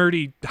about a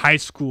nerdy high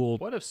school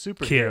What if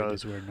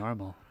superheroes were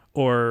normal?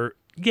 Or,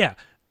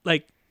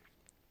 like,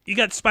 you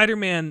got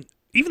Spider-Man,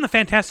 even the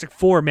Fantastic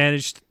Four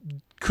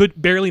could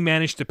barely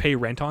manage to pay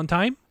rent on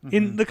time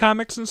in the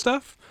comics and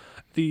stuff.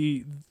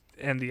 The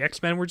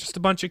X-Men were just a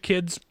bunch of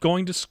kids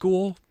going to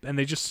school, and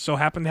they just so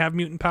happened to have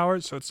mutant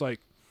powers, so it's like,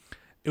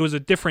 it was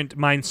a different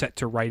mindset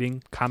to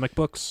writing comic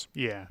books.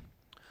 Yeah.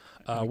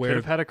 We could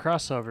have had a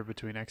crossover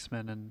between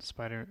X-Men and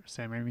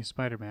Sam Raimi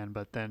Spider-Man,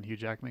 but then Hugh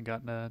Jackman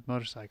got in a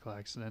motorcycle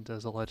accident,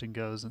 as the legend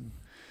goes, and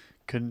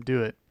couldn't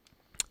do it.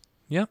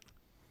 Yep.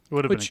 It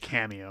would have been a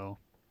cameo.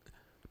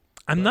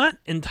 I'm not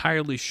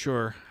entirely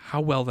sure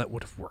how well that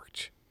would have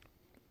worked.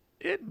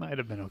 It might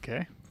have been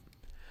okay.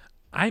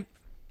 I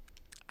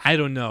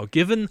don't know.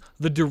 Given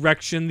the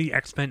direction the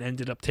X-Men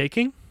ended up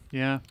taking.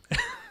 Yeah.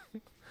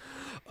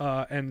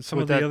 And some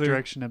Would of the that other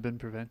direction have been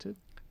prevented?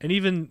 And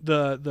even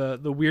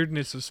the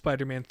weirdness of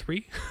Spider-Man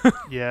 3.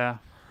 Yeah.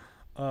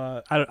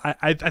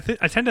 I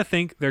tend to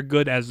think they're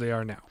good as they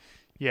are now.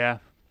 Yeah,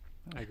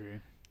 I agree.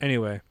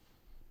 Anyway,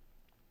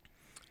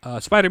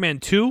 Spider-Man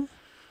 2,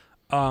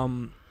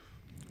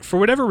 for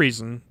whatever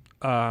reason,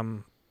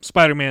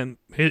 Spider-Man,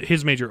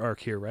 his major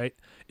arc here, right,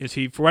 is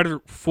he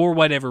for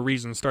whatever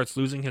reason starts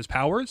losing his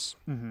powers.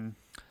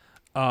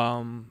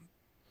 Mm-hmm.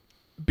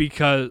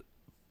 Because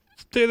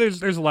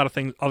there's a lot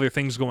of other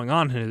things going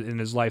on in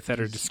his life that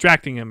are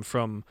distracting him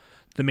from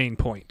the main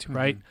point,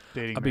 right?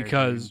 Dating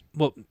because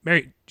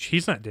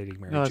he's not dating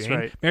Mary Jane. That's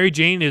right. Mary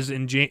Jane is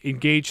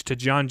engaged to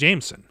John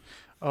Jameson.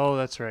 Oh,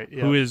 that's right.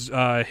 Yep. Who is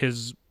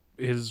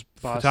his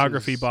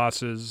photography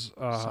boss's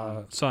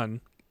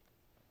son.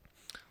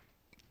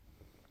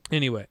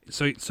 Anyway,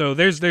 so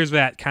there's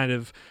that kind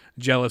of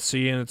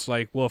jealousy, and it's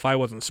like, well, if I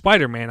wasn't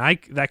Spider-Man,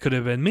 that could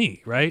have been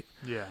me, right?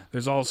 Yeah.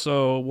 There's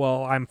also,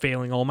 well, I'm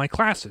failing all my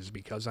classes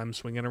because I'm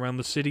swinging around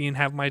the city and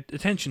have my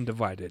attention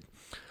divided.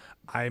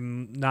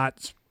 I'm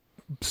not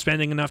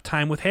spending enough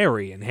time with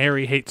Harry, and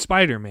Harry hates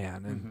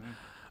Spider-Man, and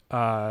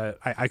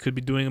I could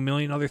be doing a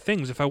million other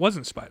things if I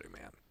wasn't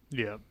Spider-Man.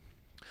 Yeah.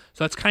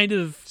 So that's kind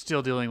of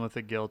still dealing with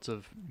the guilt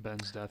of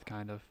Ben's death,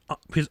 kind of.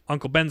 His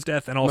Uncle Ben's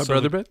death, and also my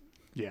brother Ben.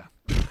 Yeah.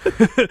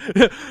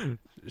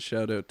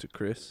 Shout out to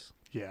Chris.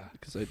 Yeah.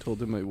 Because I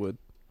told him I would.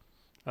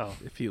 Oh.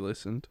 If he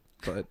listened.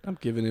 But I'm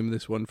giving him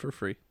this one for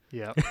free.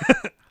 Yeah.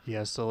 He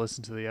has to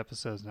listen to the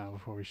episodes now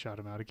before we shout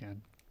him out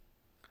again.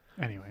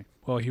 Anyway.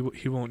 Well,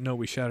 he won't know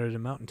we shouted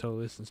him out until he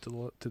listens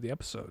to the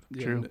episode.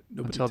 Yeah, true.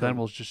 Until then,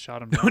 we'll just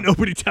shout him down. down.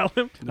 Nobody tell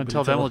him.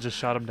 Until then, we'll just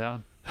shout him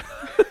down.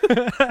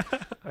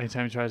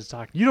 Anytime he tries to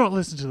talk, you don't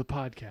listen to the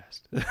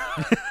podcast.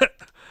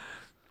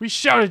 We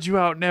shouted you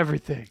out and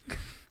everything.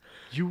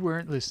 You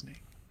weren't listening.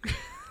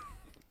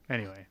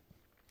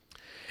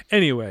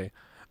 Anyway,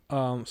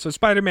 so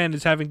Spider-Man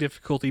is having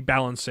difficulty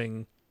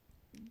balancing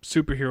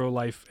superhero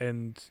life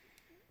and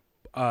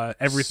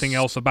everything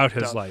else about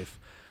his life.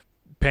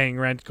 Paying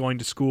rent, going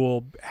to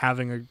school,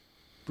 having a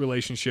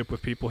relationship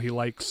with people he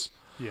likes.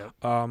 Yeah.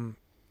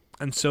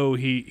 And so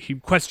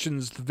he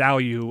questions the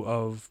value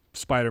of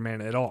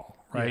Spider-Man at all,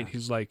 right? Yeah.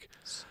 He's like,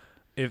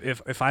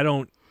 if I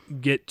don't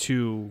get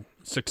to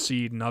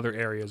succeed in other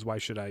areas, why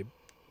should I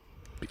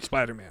be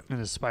Spider-Man? And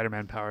his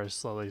Spider-Man powers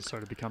slowly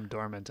sort of become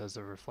dormant as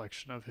a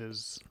reflection of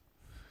his,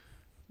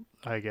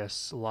 I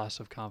guess, loss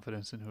of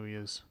confidence in who he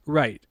is.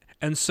 Right.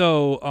 And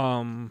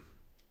so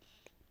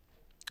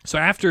so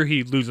after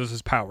he loses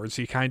his powers,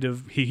 he kind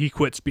of he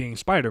quits being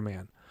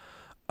Spider-Man.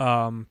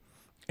 And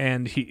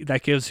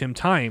that gives him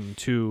time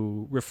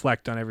to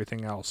reflect on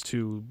everything else,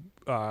 to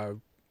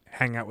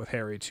hang out with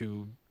Harry,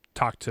 to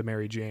talk to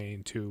Mary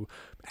Jane, to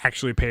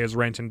actually pay his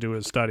rent and do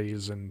his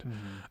studies, and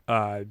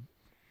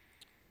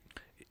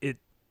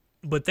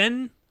But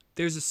then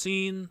there's a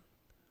scene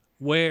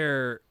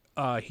where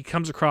he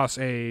comes across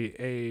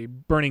a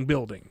burning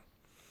building,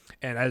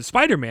 and as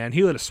Spider-Man,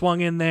 he would have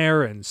swung in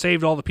there and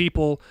saved all the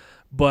people,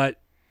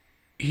 but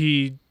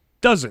he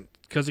doesn't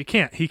because he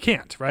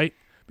can't, right?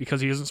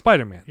 Because he isn't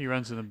Spider-Man. He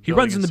runs in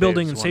the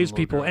building and saves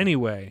people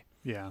anyway.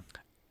 Yeah.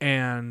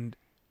 And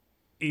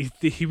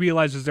he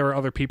realizes there are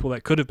other people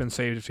that could have been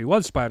saved if he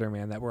was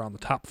Spider-Man that were on the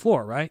top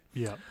floor, right?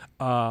 Yeah.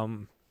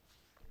 And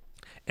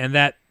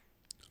that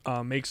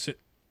makes it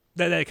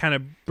that kind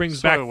of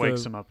brings back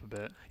wakes him up a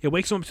bit. It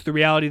wakes him up to the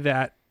reality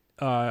that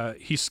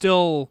he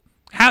still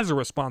has a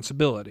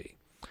responsibility.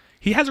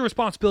 He has a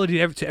responsibility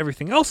to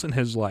everything else in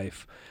his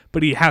life,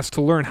 but he has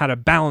to learn how to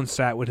balance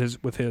that with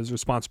his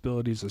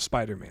responsibilities as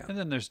Spider-Man. And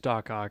then there's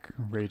Doc Ock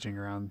raging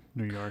around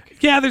New York.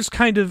 Yeah, there's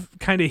kind of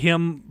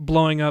him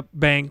blowing up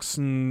banks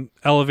and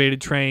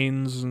elevated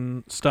trains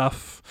and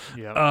stuff,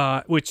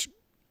 which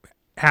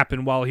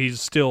happen while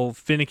he's still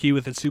finicky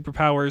with his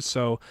superpowers.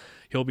 So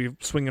he'll be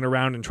swinging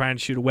around and trying to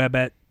shoot a web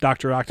at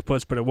Dr.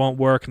 Octopus, but it won't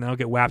work, and then he'll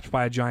get whapped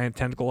by a giant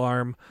tentacle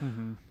arm.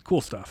 Mm-hmm.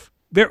 Cool stuff.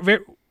 Very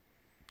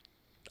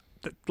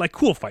like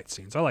cool fight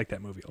scenes. I like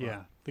that movie a lot.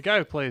 Yeah. The guy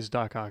who plays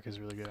Doc Ock is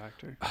a really good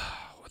actor.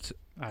 What's it?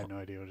 I have no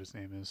idea what his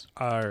name is.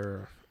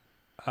 I've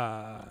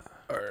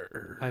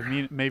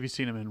maybe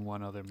seen him in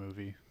one other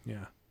movie.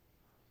 Yeah.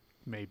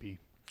 Maybe.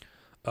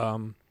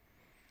 So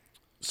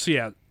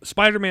yeah,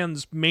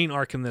 Spider-Man's main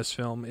arc in this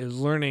film is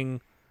learning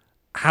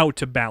how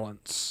to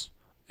balance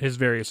his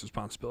various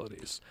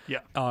responsibilities.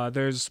 Yeah.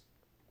 There's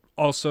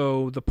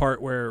also the part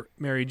where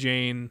Mary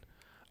Jane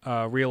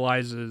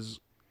realizes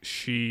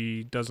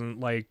she doesn't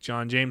like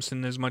John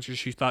Jameson as much as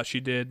she thought she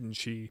did, and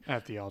she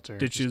at the altar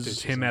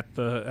ditches him at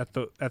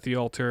the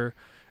altar,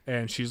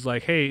 And she's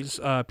like, hey,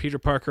 Peter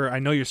Parker, I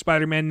know you're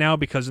Spider-Man now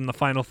because in the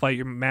final fight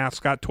your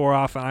mask got tore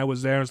off and I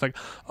was there. It's like,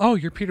 oh,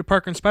 you're Peter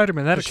Parker and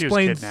Spider-Man. That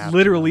explains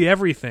literally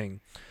everything.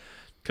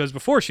 Because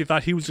before she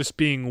thought he was just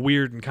being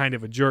weird and kind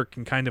of a jerk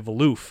and kind of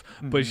aloof.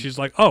 Mm-hmm. But she's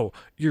like, oh,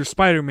 you're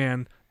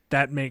Spider-Man.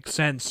 That makes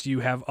sense. You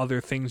have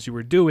other things you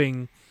were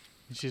doing.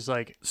 She's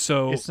like,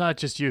 so it's not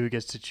just you who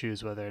gets to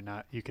choose whether or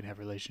not you can have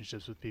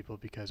relationships with people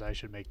because I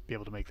should be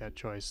able to make that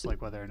choice,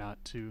 like whether or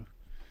not to,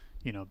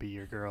 be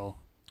your girl.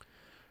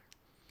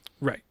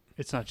 Right.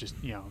 It's not just,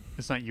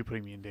 it's not you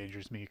putting me in danger,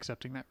 it's me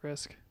accepting that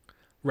risk.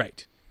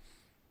 Right.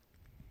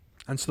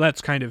 And so that's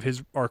kind of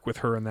his arc with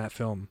her in that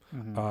film.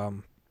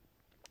 Mm-hmm.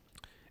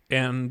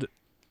 And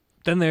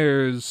then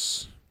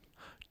there's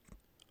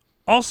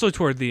also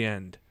toward the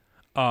end,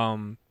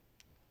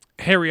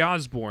 Harry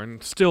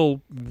Osborn,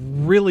 still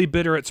really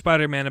bitter at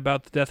Spider-Man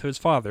about the death of his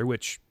father,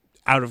 which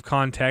out of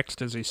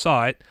context as he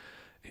saw it,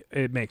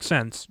 it makes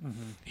sense.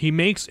 Mm-hmm. He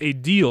makes a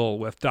deal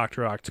with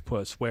Dr.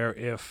 Octopus where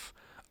if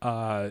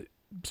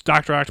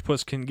Dr.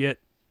 Octopus can get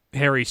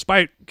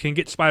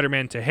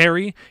Spider-Man to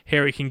Harry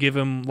can give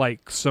him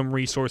like some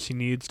resource he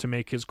needs to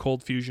make his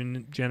cold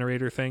fusion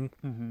generator thing.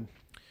 Mm-hmm.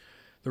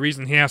 The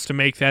reason he has to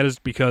make that is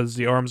because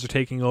the arms are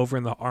taking over,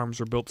 and the arms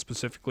are built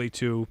specifically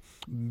to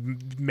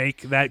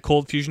make that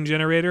cold fusion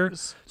generator.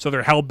 So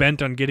they're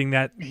hell-bent on getting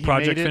that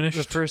project finished.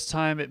 The first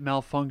time it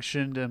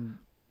malfunctioned and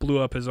blew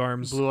up his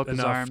arms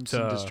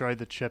and destroyed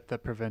the chip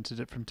that prevented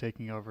it from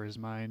taking over his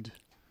mind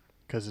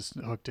because it's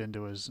hooked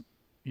into his,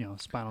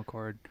 spinal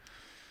cord,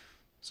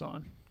 so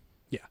on.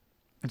 Yeah.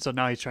 And so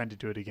now he's trying to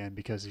do it again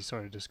because he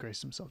sort of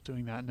disgraced himself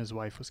doing that, and his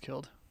wife was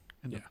killed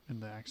in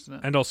the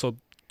accident. And also,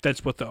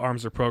 that's what the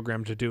arms are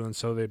programmed to do, and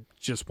so they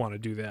just want to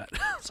do that.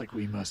 It's like,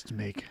 we must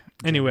make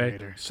anyway,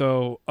 generator.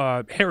 So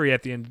Harry,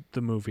 at the end of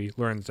the movie,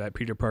 learns that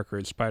Peter Parker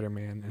is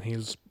Spider-Man, and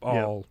he's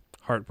all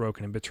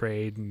heartbroken and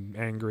betrayed and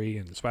angry,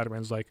 and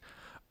Spider-Man's like,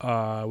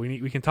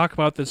 we can talk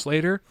about this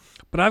later,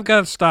 but I've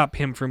got to stop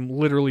him from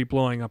literally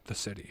blowing up the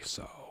city,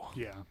 so...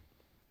 Yeah.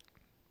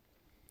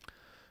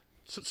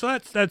 So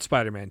that's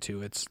Spider-Man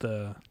 2. It's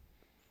the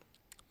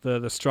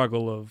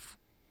struggle of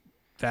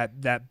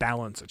that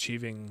balance,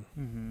 achieving...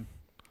 Mm-hmm.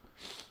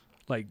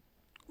 Like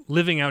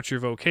living out your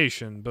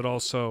vocation, but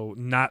also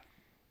not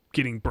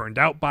getting burned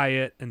out by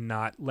it and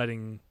not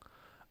letting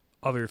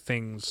other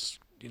things,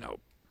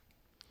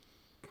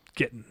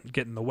 get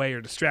in the way or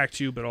distract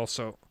you. But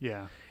also,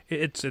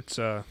 it's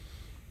good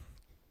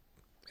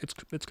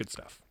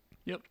stuff.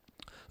 Yep.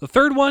 The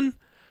third one,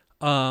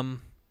 the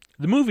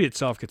movie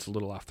itself gets a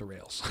little off the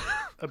rails.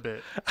 A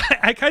bit.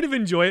 I kind of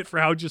enjoy it for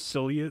how just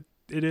silly it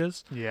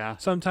is. Yeah.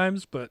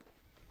 Sometimes, but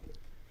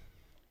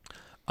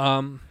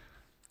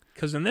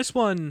because in this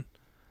one,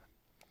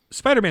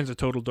 Spider-Man's a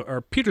total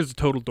or Peter's a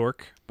total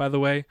dork, by the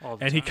way,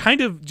 and he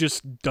kind of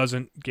just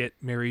doesn't get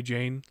Mary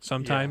Jane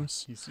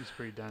sometimes. Yeah, he's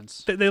pretty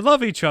dense. They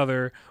love each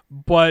other,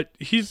 but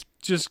he's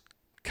just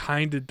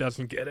kind of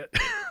doesn't get it.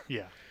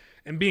 Yeah.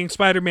 And being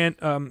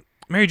Spider-Man,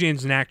 Mary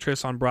Jane's an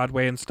actress on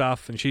Broadway and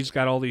stuff, and she's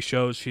got all these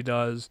shows she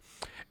does,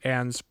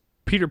 and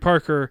Peter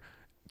Parker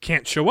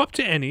can't show up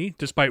to any,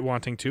 despite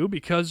wanting to,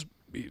 because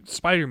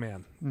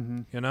Spider-Man,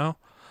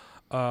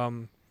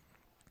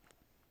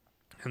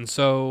 And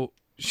so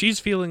she's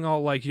feeling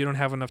all like, you don't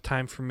have enough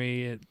time for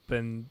me,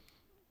 and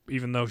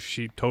even though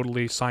she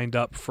totally signed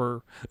up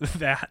for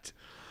that.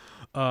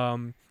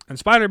 And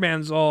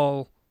Spider-Man's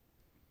all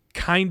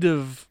kind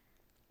of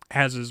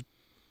has his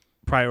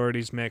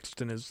priorities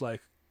mixed and is like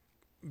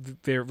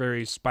very,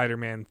 very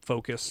Spider-Man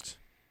focused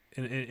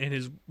in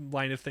his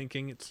line of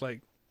thinking. It's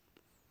like,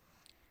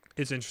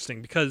 it's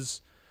interesting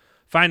because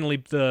finally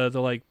the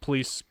like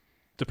police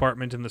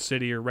department in the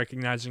city are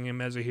recognizing him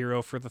as a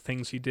hero for the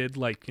things he did,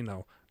 like,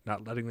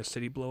 not letting the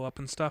city blow up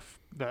and stuff.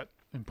 That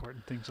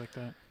important things like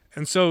that.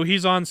 And so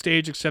he's on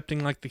stage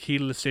accepting like the key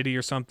to the city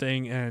or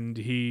something, and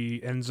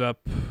he ends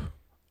up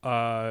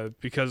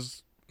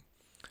because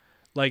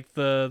like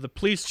the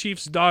police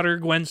chief's daughter,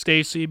 Gwen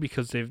Stacy,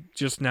 because they've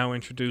just now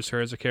introduced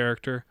her as a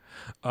character,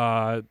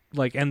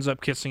 like ends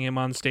up kissing him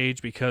on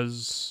stage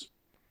because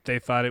they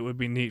thought it would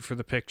be neat for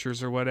the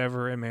pictures or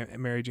whatever, and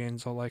Mary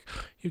Jane's all like,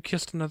 "You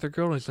kissed another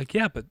girl." And he's like,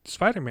 "Yeah, but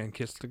Spider-Man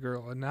kissed the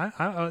girl, and I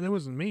it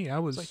wasn't me. I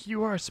was like,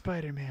 you are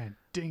Spider-Man,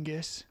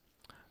 dingus."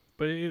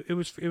 But it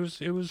was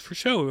for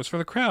show. It was for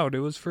the crowd. It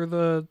was for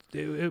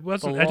it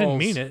wasn't. I didn't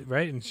mean it,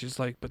 right? And she's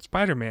like, "But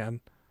Spider-Man,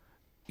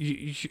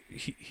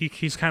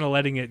 he's kind of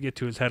letting it get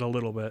to his head a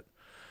little bit."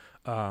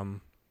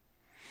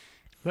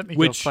 Let me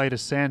go fight a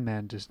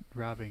Sandman just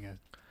robbing an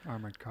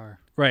armored car.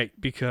 Right,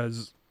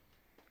 because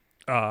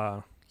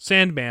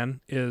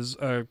Sandman is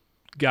a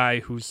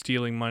guy who's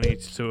stealing money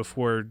to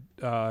afford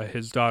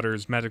his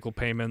daughter's medical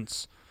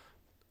payments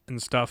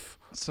and stuff.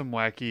 Some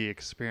wacky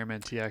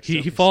experiment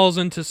he falls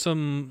into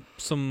some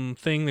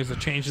thing. There's a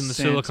change in the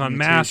silicon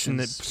mass, and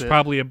it's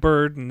probably a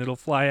bird, and it'll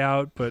fly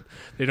out, but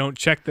they don't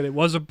check that it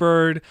was a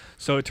bird,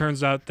 so it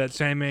turns out that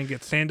Sandman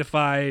gets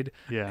sandified.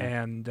 Yeah,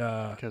 and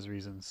because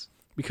reasons.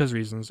 because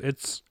reasons.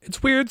 It's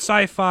weird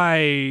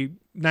sci-fi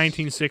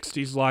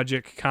 1960s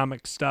logic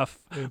comic stuff,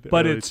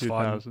 but it's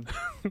 2000.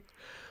 Fun.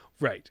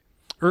 Right.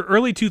 Or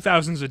early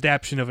 2000s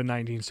adaptation of a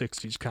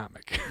 1960s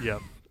comic.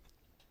 Yep.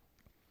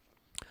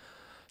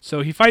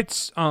 So he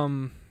fights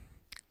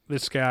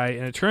this guy,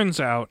 and it turns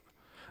out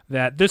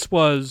that this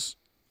was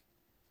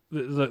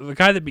the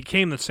guy that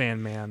became the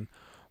Sandman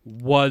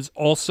was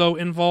also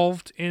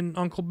involved in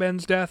Uncle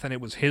Ben's death, and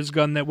it was his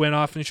gun that went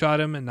off and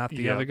shot him, and not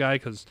the other guy,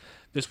 because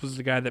this was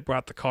the guy that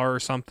brought the car or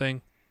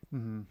something.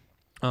 Mm-hmm.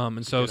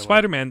 And so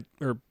Spider-Man,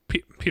 or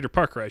Peter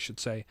Parker, I should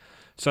say,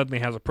 suddenly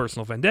has a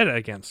personal vendetta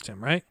against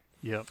him, right?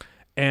 Yep.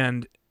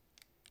 And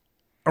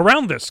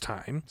around this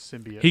time,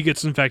 symbiote. He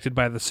gets infected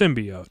by the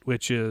symbiote,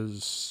 which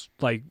is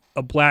like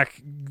a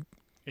black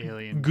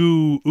alien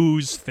goo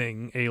ooze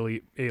thing,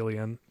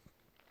 alien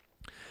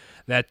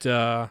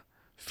that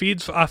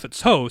feeds off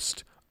its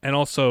host and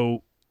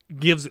also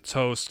gives its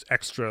host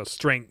extra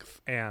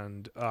strength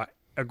and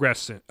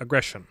aggression.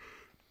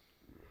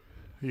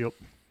 Yep.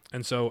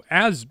 And so,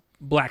 as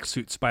Black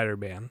Suit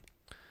Spider-Man,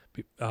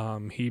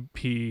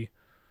 he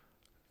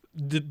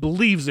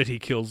believes that he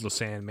kills the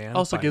Sandman.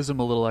 Also gives him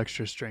a little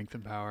extra strength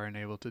and power and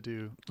able to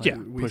do. Like,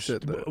 we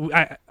said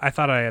that. I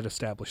thought I had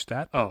established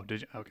that. Oh,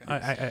 did you?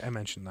 Okay. I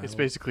mentioned that. It's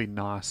basically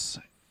Nos,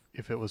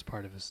 if it was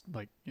part of his,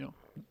 like,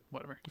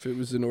 whatever. If it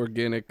was an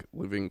organic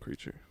living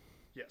creature.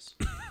 Yes.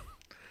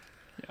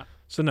 Yeah.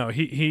 So no,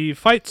 he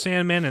fights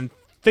Sandman and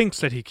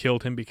thinks that he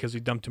killed him because he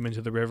dumped him into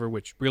the river,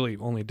 which really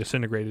only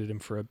disintegrated him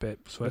for a bit.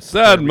 So a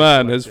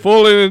Sandman has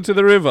fallen into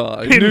the river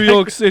in New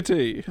York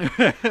City.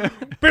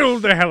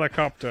 Build the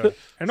helicopter.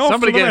 And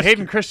somebody get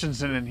Hayden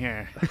Christensen in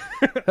here.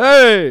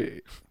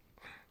 Hey!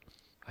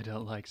 I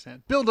don't like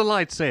sand. Build a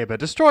lightsaber.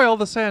 Destroy all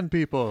the sand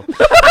people.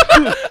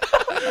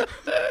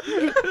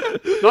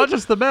 Not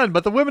just the men,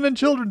 but the women and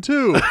children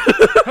too.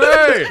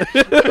 Hey!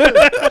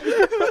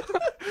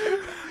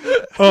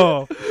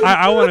 Oh,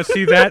 I want to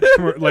see that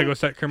Lego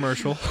set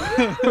commercial.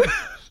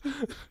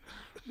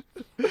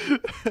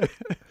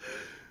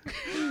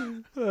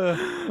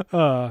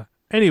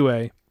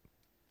 Anyway,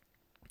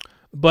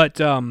 but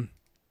a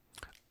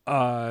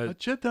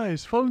Jedi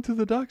has fallen to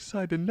the dark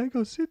side in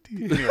Lego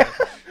City. Anyway,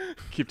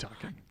 keep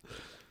talking.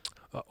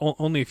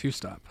 Only if you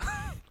stop.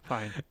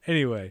 Fine.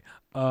 Anyway,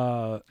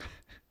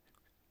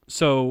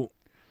 so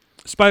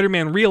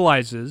Spider-Man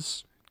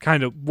realizes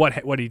kind of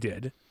what he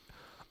did.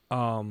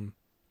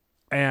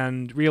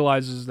 And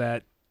realizes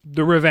that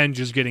the revenge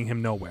is getting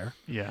him nowhere.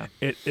 Yeah.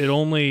 It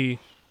only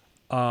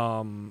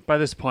by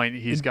this point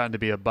he's gotten to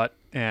be a butt,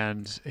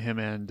 and him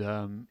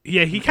and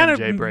he kind of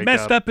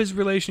messed up his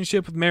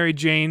relationship with Mary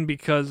Jane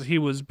because he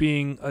was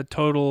being a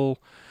total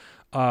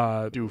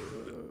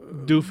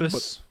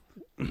doofus.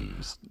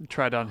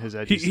 Tried on his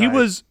edgy he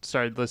was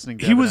started listening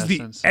to he was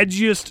the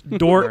edgiest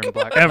dork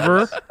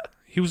ever.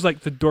 He was like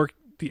the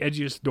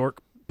edgiest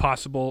dork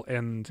possible,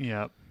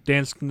 and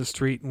danced in the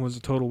street and was a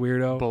total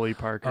weirdo. Bully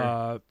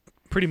Parker.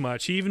 Pretty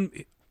much. He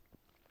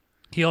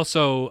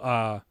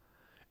also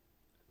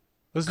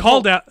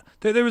called out.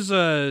 There was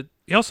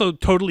he also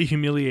totally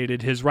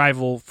humiliated his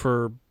rival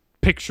for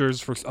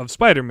pictures of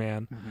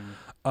Spider-Man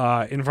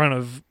in front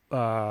of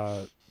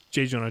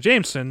J. Jonah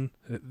Jameson,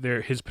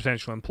 his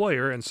potential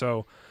employer, and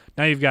so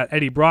now you've got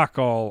Eddie Brock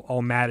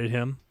all mad at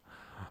him.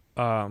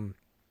 But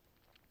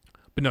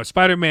no,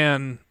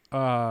 Spider-Man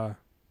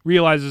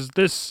realizes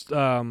this.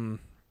 The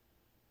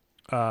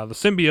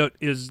symbiote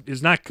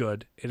is not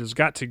good. It has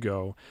got to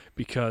go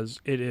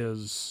because it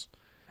is.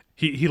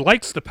 He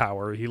likes the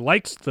power. He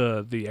likes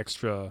the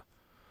extra,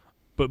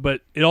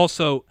 but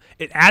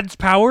it adds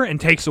power and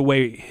takes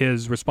away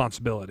his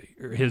responsibility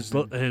or his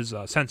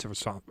sense of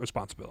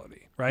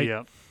responsibility. Right.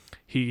 Yeah.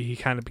 He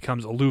kind of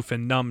becomes aloof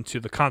and numb to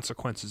the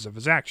consequences of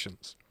his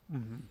actions.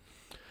 Mm-hmm.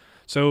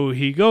 So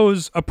he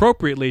goes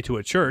appropriately to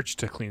a church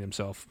to clean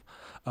himself.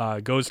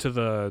 Goes to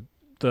the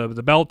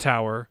bell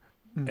tower.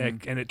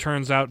 Mm-hmm. And it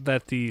turns out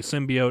that the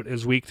symbiote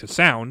is weak to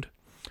sound,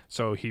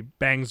 so he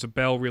bangs the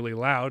bell really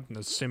loud, and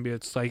the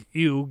symbiote's like,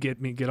 "You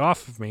get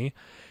off of me!"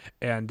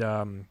 And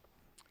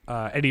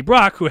Eddie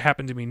Brock, who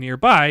happened to be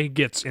nearby,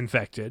 gets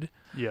infected.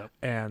 Yeah.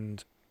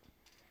 And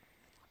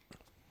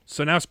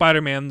so now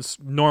Spider-Man's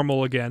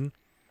normal again,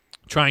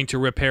 trying to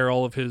repair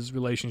all of his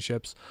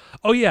relationships.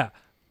 Oh yeah.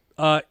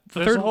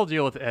 There's a whole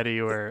deal with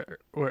Eddie or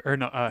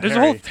no. There's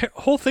Harry.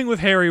 a whole thing with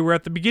Harry where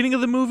at the beginning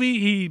of the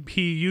movie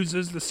he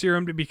uses the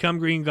serum to become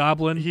Green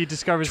Goblin. He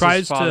discovers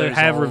tries his to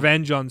have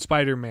revenge on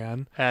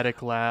Spider-Man.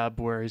 Attic lab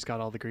where he's got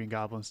all the Green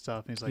Goblin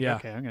stuff. And he's like,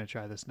 okay, I'm gonna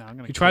try this now.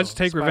 He tries to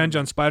take revenge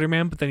on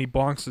Spider-Man, but then he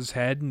bonks his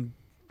head and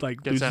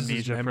like gets loses amnesia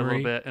his for a memory.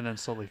 little bit, and then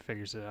slowly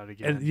figures it out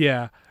again.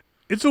 And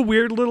it's a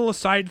weird little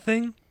aside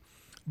thing,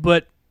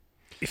 but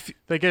if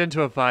they get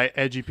into a fight,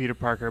 edgy Peter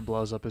Parker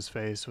blows up his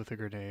face with a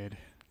grenade.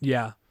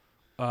 Yeah.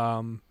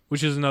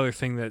 Which is another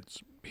thing that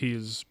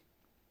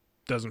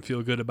doesn't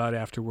feel good about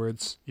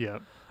afterwards. Yeah.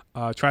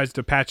 Tries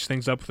to patch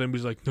things up with him.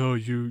 He's like, "No,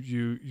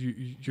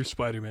 you're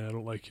Spider-Man. I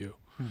don't like you."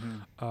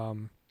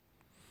 Mm-hmm.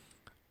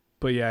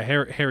 But yeah,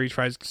 Harry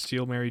tries to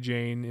steal Mary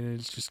Jane, and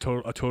it's just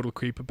a total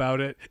creep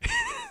about it.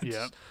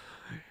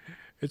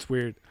 It's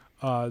weird.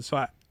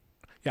 So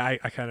I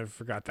kind of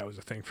forgot that was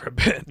a thing for a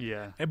bit.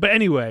 Yeah. But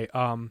anyway,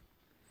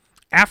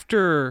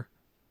 after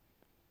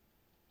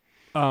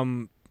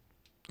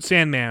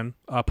Sandman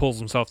pulls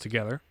himself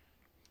together,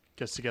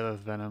 Gets together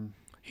with Venom.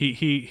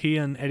 he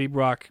and Eddie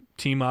Brock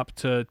team up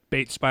to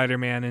bait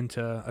Spider-Man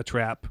into a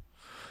trap.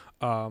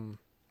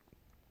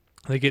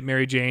 They get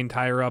Mary Jane,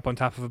 tie her up on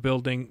top of a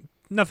building.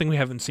 Nothing we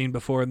haven't seen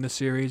before in this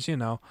series, you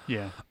know.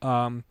 Yeah.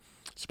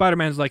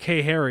 Spider-Man's like,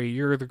 hey, Harry,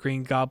 you're the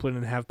Green Goblin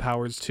and have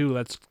powers too.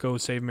 Let's go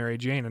save Mary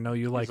Jane. I know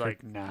you like her. He's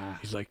like, nah.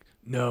 He's like,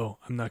 no,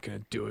 I'm not going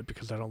to do it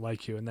because I don't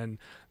like you. And then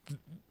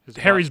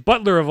Harry's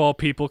butler of all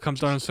people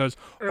comes down and says,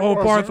 It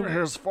wasn't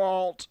his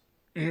fault.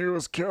 He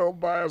was killed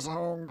by his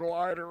own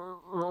glider.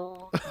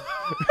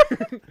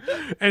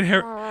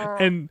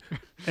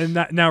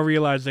 and now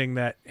realizing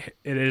that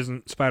it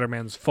isn't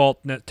Spider-Man's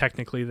fault,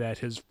 technically, that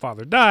his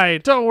father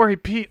died. Don't worry,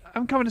 Pete.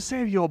 I'm coming to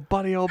save you, old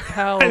buddy, old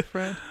pal, old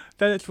friend.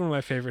 That's one of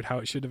my favorite how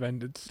it should have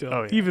ended still,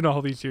 Oh, yeah. even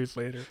all these years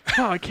later.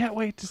 Oh, I can't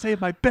wait to save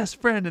my best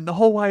friend in the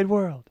whole wide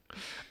world.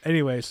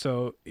 Anyway,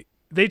 so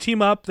they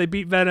team up. They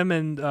beat Venom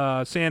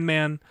and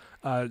Sandman.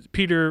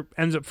 Peter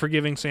ends up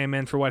forgiving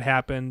Sandman for what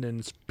happened,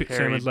 and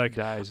Sandman's like,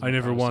 I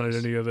never wanted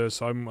any of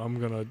this. I'm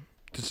going to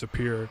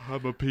disappear.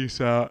 I'm a peace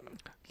out.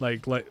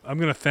 Like I'm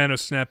going to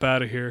Thanos snap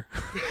out of here.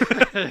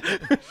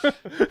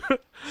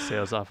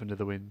 Sails off into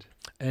the wind.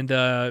 And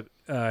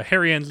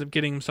Harry ends up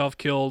getting himself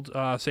killed,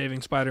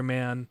 saving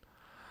Spider-Man.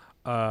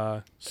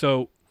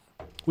 So,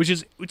 which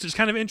is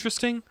kind of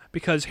interesting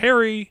because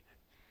Harry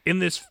in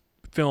this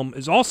film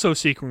is also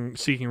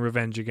seeking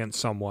revenge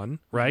against someone,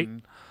 right?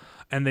 Mm-hmm.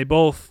 And they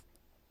both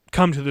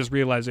come to this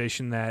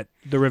realization that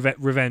the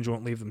revenge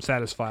won't leave them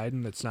satisfied,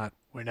 and it's not.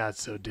 We're not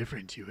so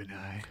different, you and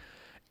I.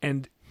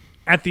 And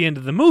at the end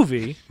of the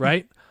movie,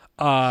 right?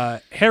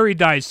 Harry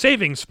dies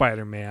saving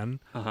Spider-Man,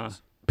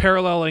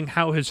 paralleling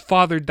how his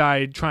father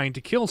died trying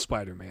to kill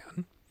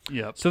Spider-Man.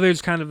 Yep. So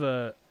there's kind of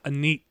a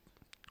neat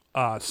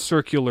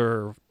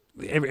circular.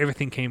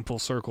 Everything came full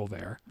circle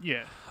there.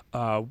 Yeah.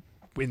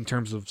 In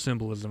terms of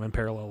symbolism and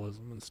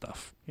parallelism and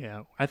stuff.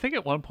 Yeah. I think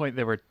at one point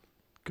they were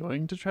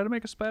going to try to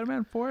make a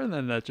Spider-Man 4, and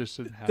then that just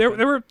didn't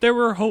happen. There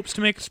were hopes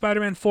to make a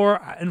Spider-Man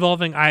 4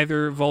 involving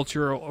either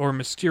Vulture or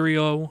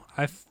Mysterio.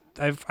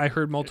 I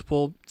heard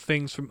multiple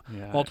things from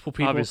multiple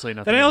people. Obviously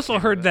nothing. Then I also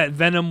heard that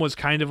Venom was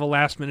kind of a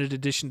last-minute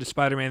addition to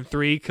Spider-Man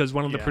 3 because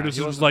one of the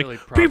producers was like,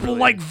 people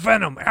like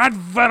Venom, add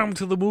Venom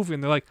to the movie.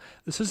 And they're like,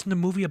 this isn't a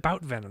movie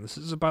about Venom. This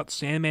is about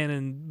Sandman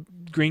and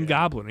Green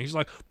Goblin. And he's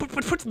like,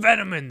 put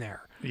Venom in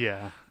there.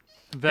 Yeah.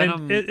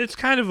 Venom. And it's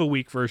kind of a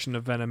weak version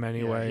of Venom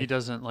anyway. Yeah, he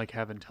doesn't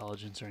have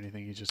intelligence or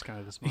anything. He's just kind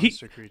of this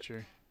monster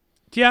creature.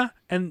 Yeah,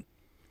 and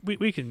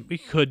we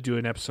could do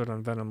an episode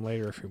on Venom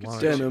later if you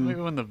want. Maybe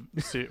when the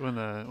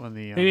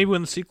maybe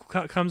when the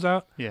sequel comes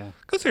out. Yeah,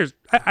 because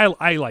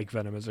I like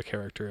Venom as a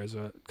character, as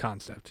a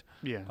concept.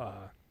 Yeah,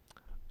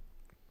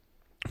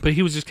 but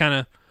he was just kind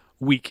of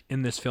weak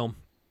in this film.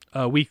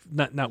 Weak,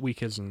 not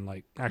weak as in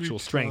like actual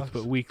strength,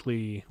 but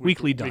weakly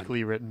done,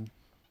 weakly written.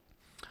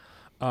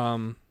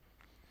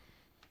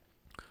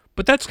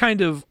 But that's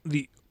kind of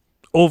the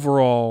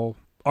overall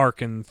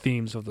arc and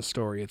themes of the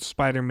story. It's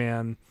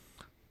Spider-Man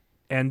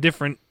and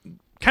different,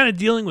 kind of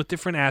dealing with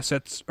different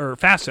assets or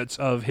facets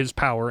of his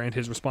power and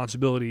his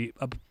responsibility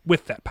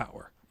with that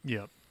power.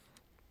 Yep.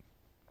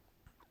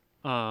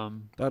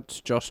 That's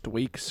just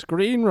weak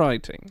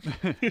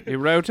screenwriting. He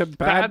wrote a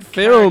bad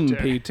film,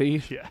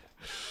 PT. Yeah.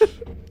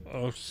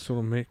 Oh,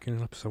 sort of making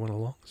it up as I went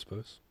along, I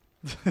suppose.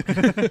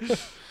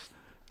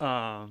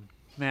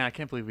 Man, I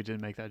can't believe we didn't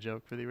make that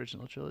joke for the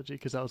original trilogy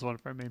because that was one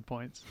of our main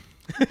points.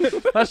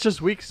 That's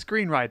just weak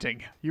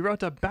screenwriting. You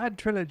wrote a bad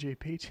trilogy,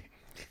 PT.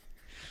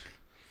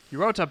 You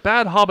wrote a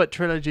bad Hobbit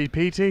trilogy,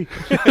 PT.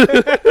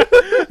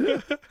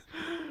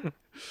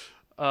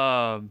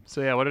 So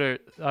yeah,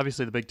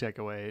 obviously the big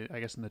takeaway, I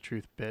guess, in the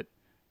truth bit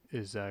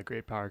is with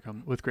great power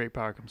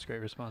comes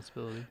great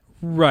responsibility.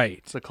 Right.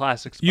 It's a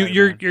classic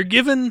Spider-Man. You're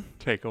given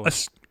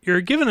takeaway.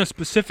 You're given a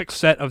specific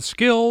set of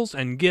skills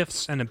and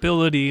gifts and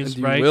abilities,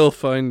 and right? You will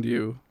find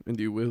you, and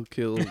you will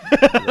kill.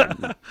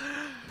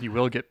 You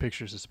will get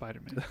pictures of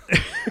Spider-Man.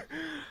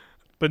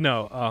 But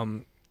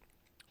no,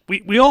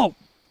 we all.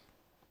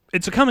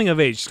 It's a coming of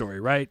age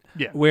story, right?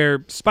 Yeah.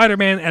 Where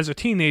Spider-Man as a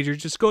teenager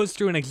just goes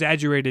through an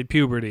exaggerated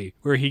puberty,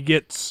 where he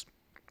gets,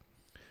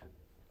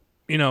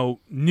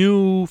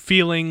 new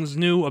feelings,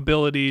 new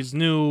abilities,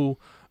 new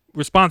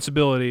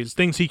responsibilities,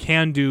 things he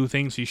can do,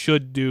 things he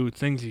should do,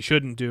 things he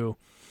shouldn't do.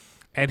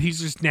 And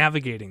he's just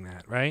navigating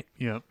that, right?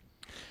 Yep.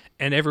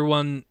 And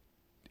everyone,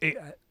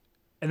 and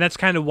that's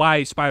kind of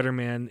why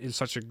Spider-Man is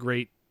such a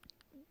great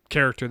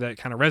character that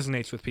kind of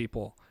resonates with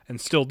people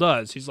and still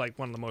does. He's like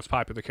one of the most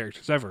popular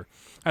characters ever.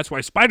 That's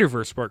why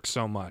Spider-Verse works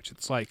so much.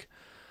 It's like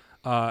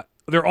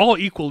they're all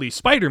equally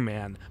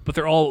Spider-Man, but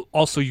they're all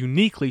also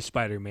uniquely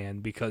Spider-Man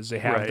because they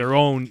have their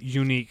own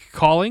unique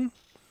calling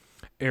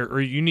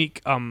or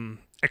unique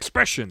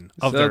expression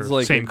of their Sounds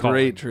like same a calling.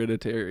 great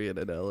Trinitarian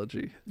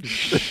analogy.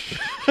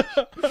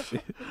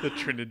 The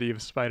Trinity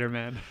of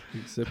Spider-Man.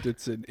 Except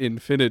it's an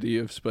infinity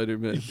of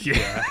Spider-Man.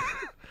 Yeah.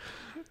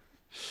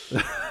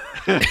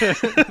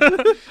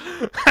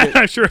 I'm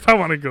not sure if I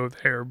want to go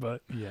there,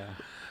 but Yeah.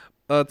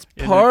 That's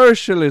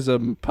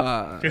partialism,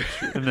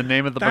 In the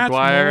name of the That's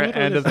Maguire more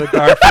and of the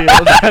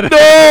Garfield.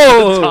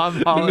 No!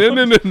 Tom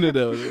Holland.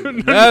 No.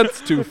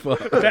 That's too far.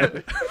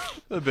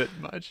 A bit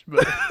much,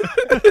 but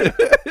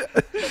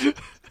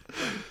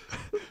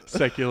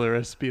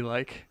secularists be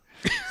like.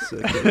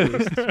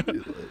 Secularists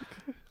be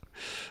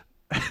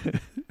like.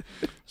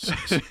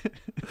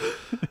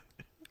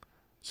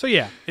 so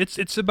yeah,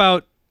 it's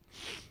about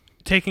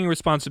taking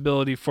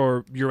responsibility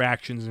for your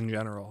actions in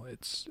general.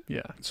 It's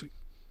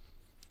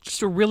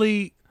just a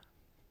really,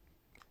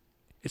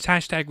 it's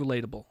hashtag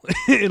relatable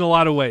in a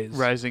lot of ways.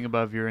 Rising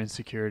above your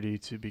insecurity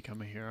to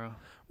become a hero.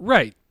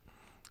 Right.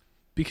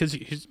 Because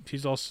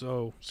he's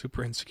also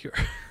super insecure.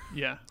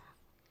 Yeah.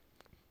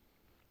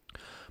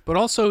 But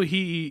also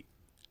he,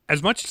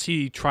 as much as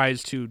he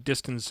tries to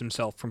distance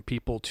himself from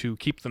people to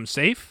keep them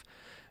safe,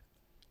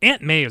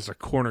 Aunt May is a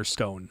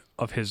cornerstone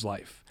of his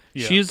life.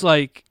 Yeah. She's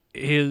like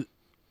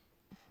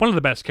one of the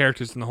best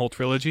characters in the whole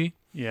trilogy.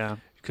 Yeah.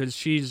 Because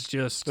she's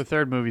just... The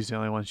third movie's the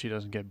only one she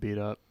doesn't get beat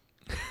up.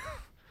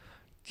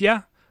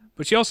 Yeah.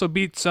 But she also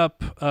beats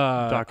up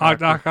Doc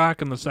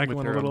Ock in the second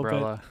one a little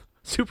bit.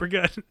 Super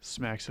good.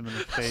 Smacks him in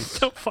the face.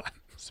 So fun.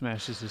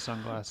 Smashes his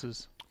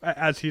sunglasses.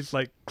 As he's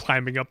like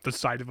climbing up the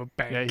side of a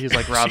bank. Yeah, he's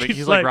like robbing.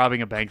 He's like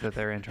robbing a bank that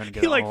they're in, trying to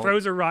get. He like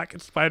throws a rock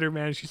at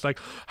Spider-Man. And she's like,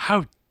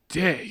 "How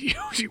dare you?"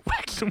 She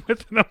whacks him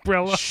with an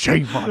umbrella.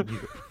 Shame on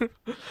you.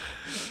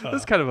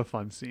 That's kind of a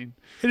fun scene.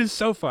 It is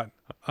so fun.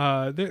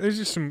 There's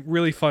just some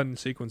really fun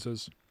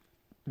sequences.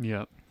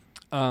 Yeah.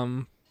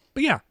 But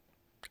yeah,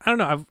 I don't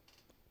know.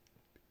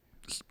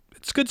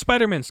 It's good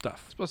Spider-Man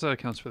stuff. I suppose that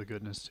accounts for the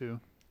goodness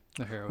too.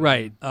 The heroism.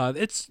 Right.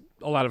 It's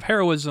a lot of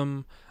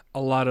heroism. A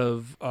lot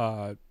of.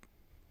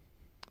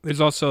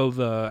 There's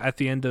also at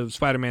the end of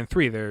Spider-Man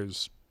 3.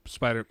 There's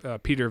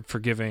Peter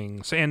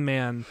forgiving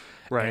Sandman,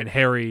 right, and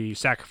Harry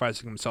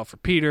sacrificing himself for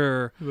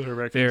Peter. The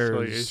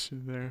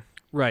reconciliation there.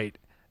 Right.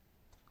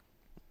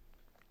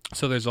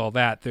 So there's all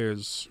that.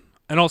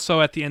 And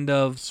also at the end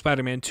of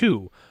Spider-Man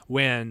 2,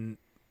 when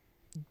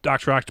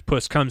Dr.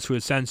 Octopus comes to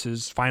his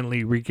senses,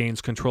 finally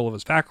regains control of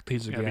his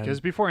faculties again. Yeah,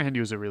 because beforehand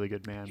he was a really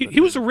good man. He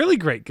was a really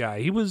great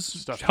guy. He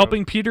was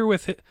helping Peter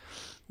with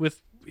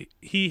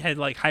he had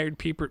like hired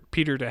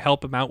Peter to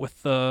help him out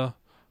with the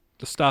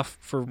stuff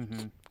for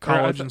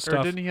college and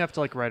stuff. Or didn't he have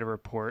to like write a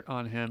report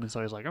on him? And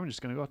so he's like, I'm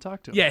just going to go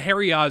talk to him. Yeah,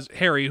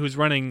 Harry, who's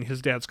running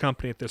his dad's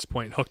company at this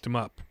point, hooked him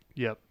up.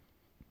 Yep.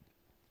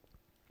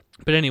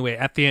 But anyway,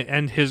 at the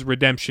end, his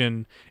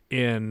redemption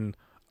in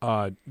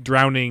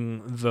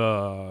drowning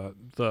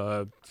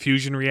the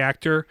fusion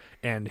reactor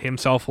and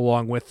himself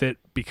along with it,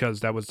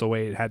 because that was the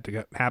way it had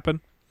to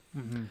happen.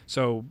 Mm-hmm.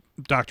 So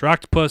Dr.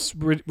 Octopus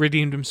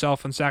redeemed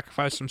himself and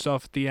sacrificed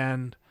himself at the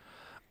end.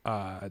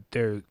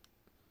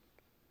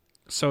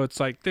 So it's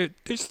like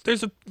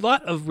there's a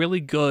lot of really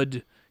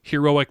good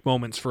heroic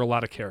moments for a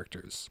lot of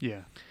characters.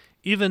 Yeah.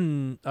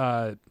 Even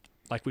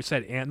like we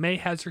said, Aunt May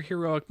has her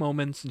heroic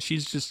moments, and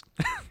she's just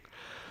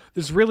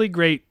this really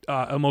great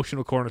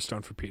emotional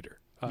cornerstone for Peter.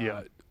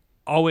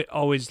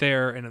 Always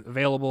there and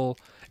available.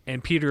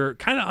 And Peter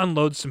kind of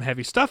unloads some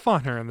heavy stuff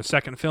on her in the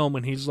second film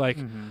when he's like,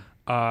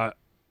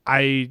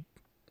 I'm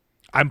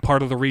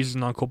part of the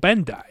reason Uncle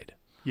Ben died.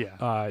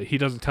 Yeah. He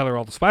doesn't tell her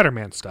all the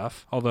Spider-Man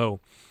stuff, although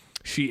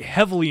she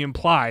heavily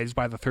implies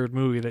by the third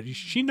movie that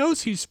she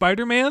knows he's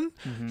Spider-Man.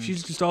 Mm-hmm.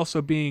 She's just also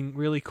being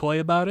really coy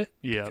about it.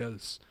 Yeah.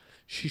 Because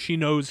she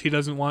knows he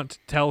doesn't want to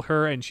tell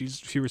her, and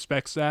she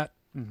respects that.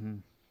 Mm-hmm.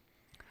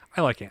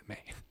 I like Aunt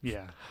May.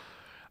 Yeah.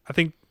 I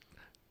think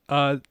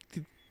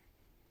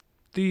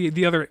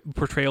the other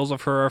portrayals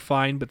of her are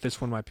fine, but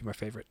this one might be my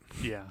favorite.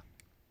 Yeah.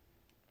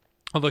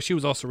 Although she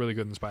was also really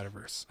good in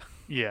Spider-Verse.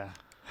 Yeah.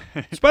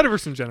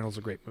 Spider-Verse in general is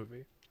a great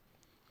movie.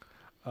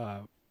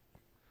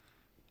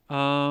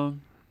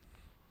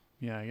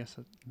 Yeah, I guess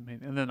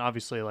and then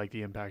obviously like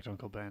the impact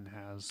Uncle Ben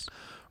has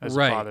as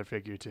Right. a father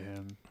figure to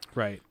him.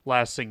 Right.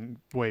 Lasting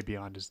way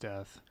beyond his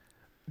death.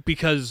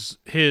 Because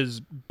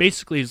his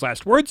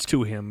last words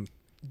to him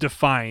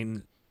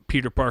define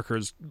Peter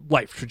Parker's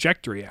life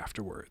trajectory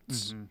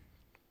afterwards. Mm-hmm.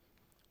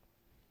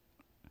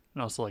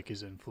 And also like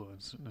his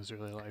influence in his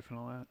early life and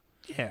all that.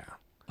 Yeah.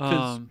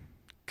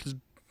 Because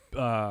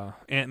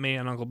Aunt May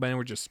and Uncle Ben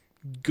were just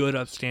good,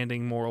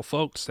 upstanding, moral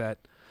folks that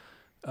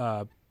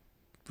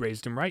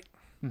raised him right.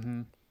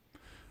 Mm-hmm.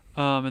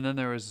 And then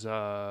there's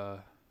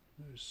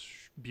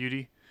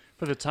Beauty.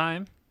 For the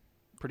time,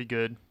 pretty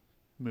good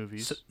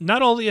movies. So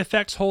not all the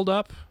effects hold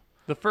up.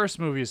 The first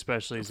movie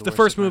especially is the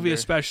first movie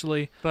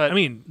especially. But I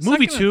mean,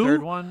 movie 2,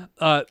 third one,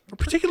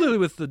 particularly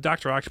with the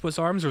Dr. Octopus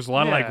arms, there's a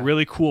lot of like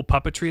really cool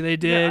puppetry they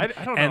did. Yeah,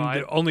 I don't and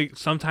know. Only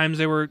sometimes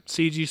they were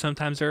CG,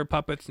 sometimes they were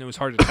puppets, and it was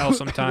hard to tell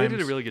sometimes. They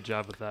did a really good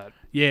job with that.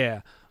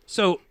 Yeah.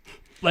 So,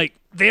 like,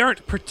 they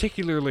aren't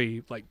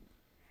particularly like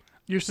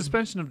Your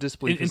suspension of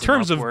disbelief in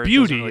terms of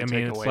beauty. really I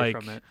mean, it's like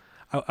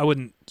I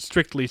wouldn't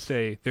strictly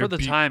say for the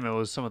time it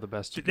was some of the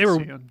best.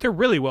 They're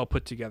really well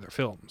put together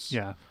films.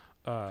 Yeah.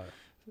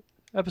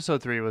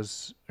 Episode 3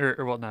 was,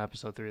 or well, not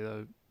episode 3.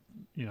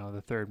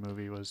 The third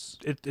movie was.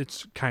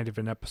 It's kind of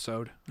an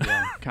episode.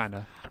 Yeah, kind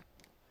of.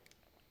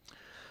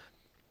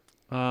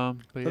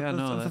 But yeah,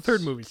 the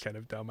third movie's kind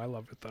of dumb. I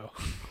love it though.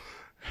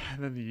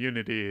 And then the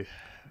Unity,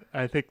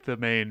 I think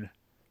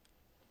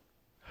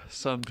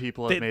some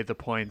people have made the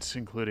point,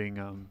 including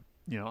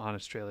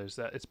honest trailers,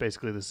 that it's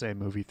basically the same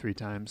movie 3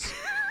 times.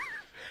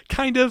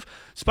 Kind of.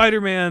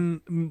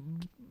 Spider-Man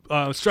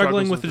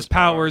struggling with his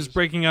powers,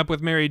 breaking up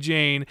with Mary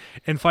Jane,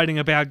 and fighting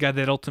a bad guy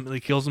that ultimately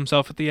kills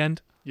himself at the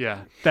end.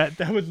 Yeah, that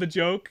was the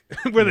joke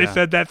where they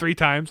said that 3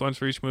 times, once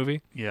for each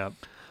movie. Yeah.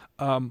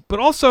 But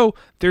also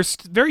they're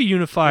very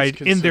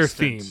unified in their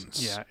themes.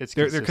 Yeah,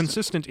 they're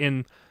consistent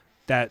in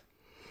that.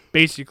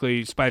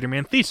 Basically,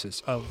 Spider-Man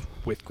thesis of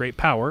with great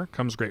power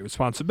comes great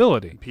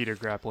responsibility. Peter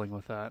grappling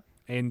with that,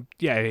 and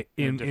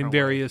in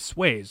various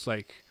ways.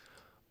 Like,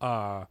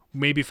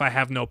 maybe if I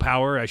have no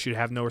power, I should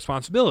have no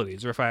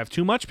responsibilities, or if I have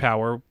too much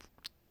power,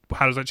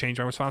 how does that change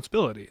my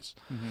responsibilities?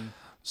 Mm-hmm.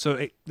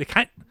 So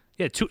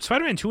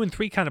Spider-Man 2 and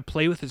 3 kind of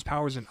play with his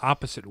powers in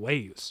opposite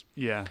ways.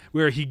 Yeah,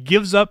 where he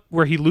gives up,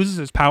 where he loses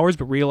his powers,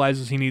 but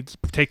realizes he needs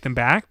to take them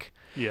back.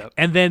 Yeah,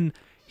 and then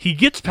he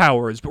gets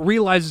powers, but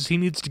realizes he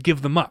needs to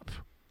give them up.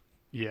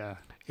 Yeah,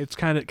 it's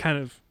kind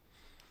of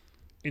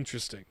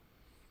interesting.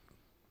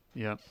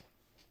 Yeah,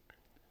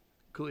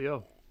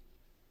 coolio.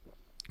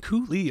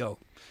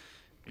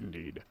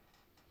 Indeed.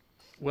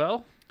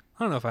 Well,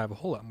 I don't know if I have a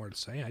whole lot more to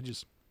say. I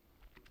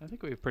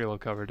think we've pretty well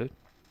covered it.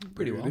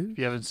 Pretty well. If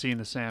you haven't seen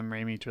the Sam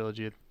Raimi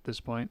trilogy at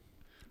this point,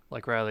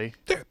 like Riley,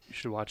 you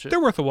should watch it.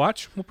 They're worth a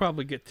watch. We'll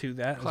probably get to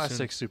that.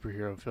 Classic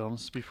superhero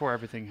films before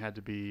everything had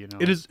to be,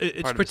 it's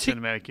part of the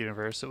cinematic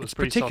universe. It's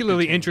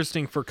particularly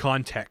interesting for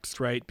context,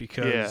 right?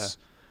 Because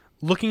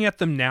looking at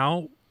them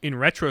now in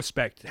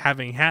retrospect,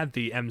 having had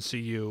the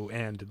MCU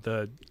and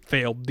the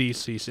failed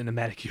DC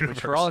cinematic universe,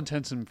 which for all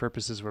intents and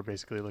purposes we're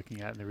basically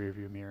looking at in the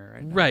rearview mirror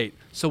right now. Right.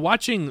 So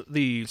watching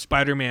the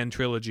Spider-Man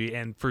trilogy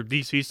and for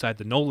DC side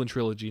the Nolan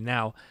trilogy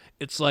now,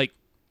 it's like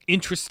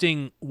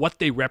interesting what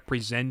they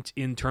represent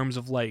in terms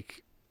of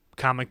like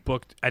comic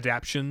book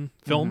adaptation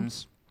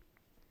films.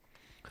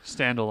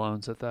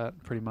 Standalones at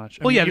that, pretty much.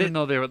 Even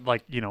though they were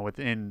like,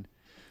 within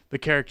the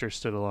characters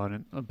stood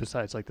alone, and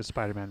besides like the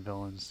Spider-Man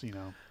villains,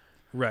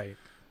 right.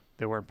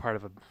 They weren't part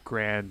of a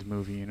grand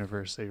movie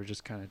universe. They were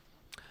just kind of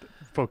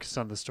focused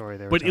on the story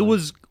they were telling. It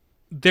was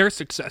their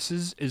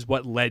successes is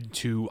what led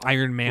to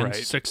Iron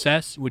Man's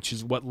success, which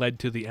is what led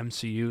to the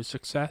MCU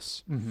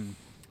success. Mm-hmm.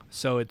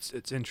 So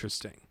it's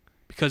interesting.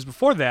 Because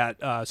before that,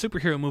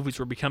 superhero movies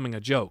were becoming a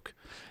joke.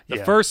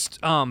 The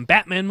first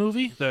Batman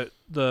movie, the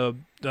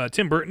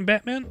Tim Burton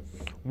Batman,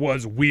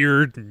 was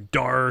weird and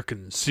dark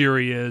and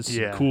serious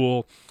and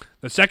cool.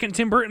 The second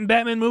Tim Burton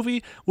Batman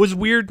movie was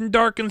weird and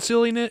dark and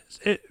silliness.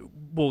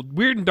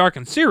 Weird and dark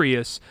and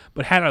serious,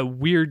 but had a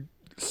weird,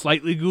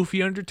 slightly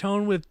goofy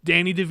undertone with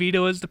Danny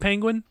DeVito as the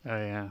Penguin. Oh,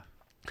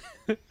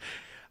 yeah.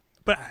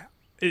 But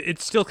it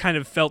still kind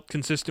of felt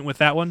consistent with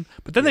that one.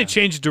 But then they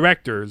changed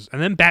directors,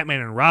 and then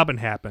Batman and Robin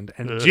happened,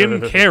 and Jim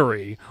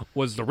Carrey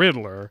was the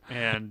Riddler.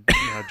 And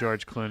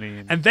George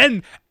Clooney. And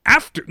then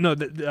after... No,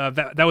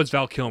 that was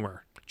Val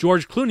Kilmer.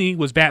 George Clooney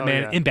was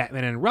Batman in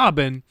Batman and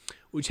Robin,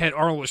 which had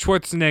Arnold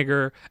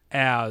Schwarzenegger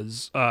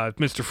as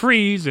Mr.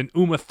 Freeze and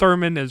Uma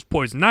Thurman as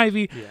Poison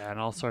Ivy. Yeah, and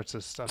all sorts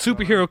of stuff.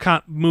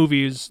 Superhero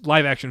movies,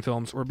 live-action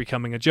films were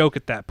becoming a joke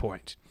at that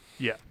point.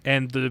 Yeah.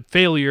 And the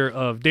failure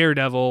of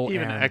Daredevil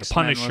Even and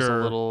X-Men the Punisher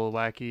was a little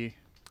wacky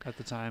at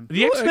the time.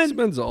 The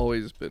X-Men's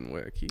always been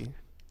wacky.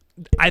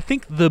 I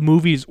think the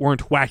movies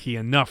weren't wacky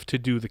enough to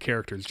do the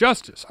characters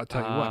justice, I'll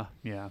tell you what.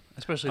 Yeah,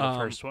 especially the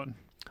first one.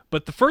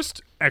 But the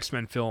first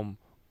X-Men film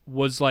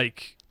was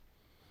like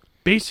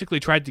basically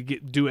tried to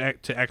do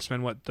to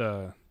X-Men what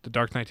the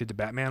Dark Knight did to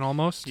Batman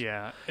almost.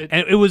 Yeah.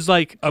 And it was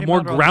like a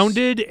more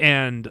grounded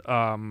and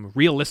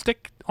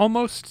realistic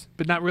almost,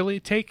 but not really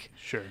take.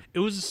 Sure. It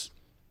was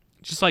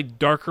just like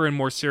darker and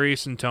more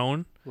serious in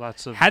tone.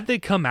 Lots of Had they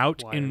come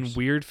out in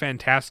weird,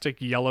 fantastic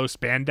yellow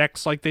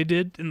spandex like they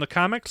did in the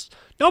comics,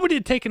 nobody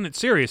had taken it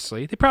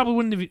seriously. They probably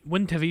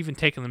wouldn't have even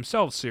taken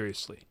themselves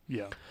seriously.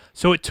 Yeah.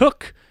 So it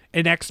took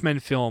an X-Men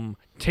film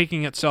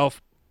taking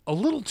itself a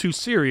little too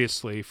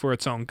seriously for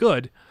its own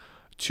good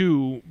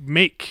to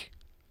make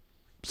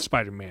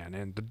Spider-Man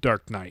and the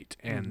Dark Knight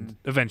and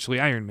eventually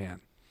Iron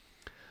Man.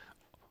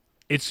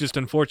 It's just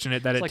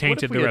unfortunate that it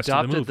tainted the rest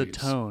of the movies. Adopted the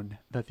tone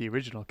that the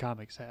original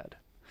comics had.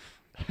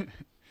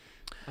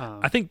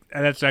 I think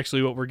that's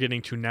actually what we're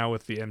getting to now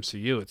with the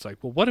MCU. It's like,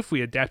 well, what if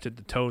we adapted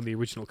the tone the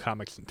original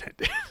comics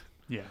intended?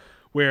 Yeah.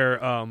 Where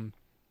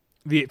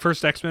the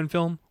first X-Men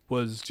film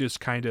was just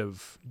kind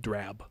of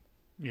drab.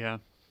 Yeah.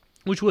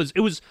 Which was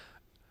it was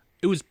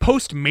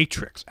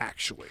post-Matrix,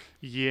 actually.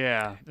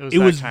 Yeah. It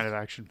was kind of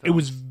action film. It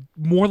was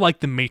more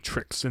like the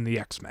Matrix than the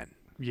X-Men.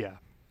 Yeah.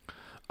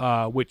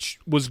 which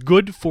was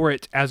good for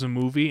it as a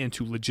movie and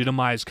to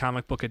legitimize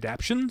comic book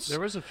adaptions. There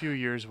was a few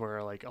years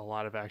where like a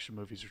lot of action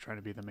movies were trying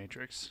to be The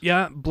Matrix.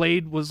 Yeah,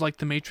 Blade was like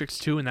The Matrix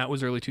 2, and that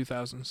was early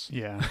 2000s.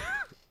 Yeah.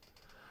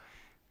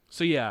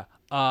 So yeah,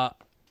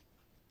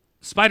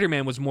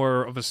 Spider-Man was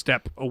more of a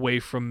step away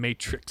from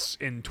Matrix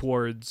and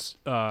towards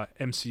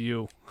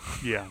MCU.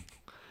 Yeah.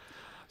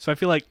 So I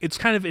feel like it's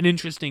kind of an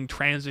interesting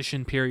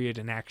transition period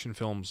in action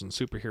films and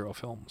superhero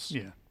films.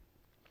 Yeah.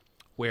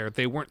 Where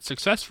they weren't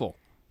successful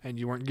and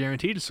you weren't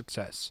guaranteed a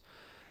success.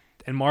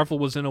 And Marvel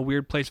was in a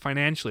weird place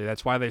financially.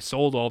 That's why they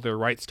sold all their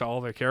rights to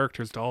all their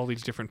characters to all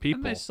these different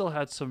people. And they still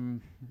had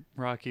some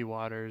rocky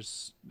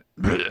waters,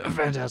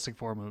 Fantastic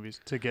Four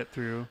movies to get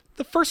through.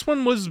 The first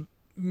one was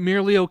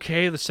merely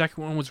okay. The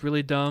second one was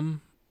really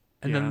dumb.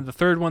 And then the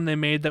third one they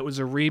made that was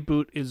a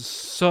reboot is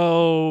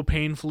so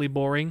painfully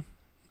boring.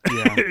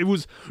 Yeah. It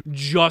was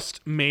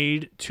just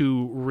made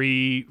to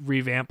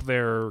revamp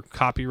their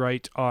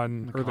copyright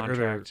on The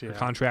contract, their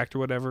contract or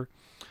whatever.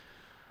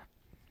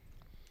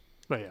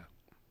 But yeah.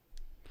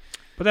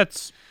 But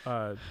that's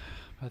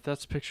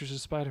Pictures of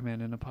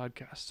Spider-Man in a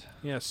podcast.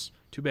 yes.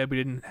 Too bad we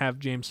didn't have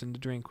Jameson to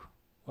drink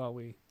while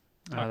we.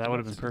 That would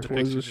have been perfect.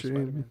 It was a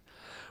shame.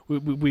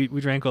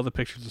 We drank all the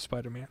pictures of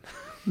Spider-Man.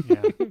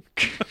 Yeah.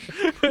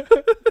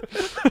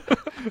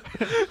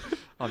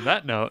 On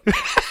that note,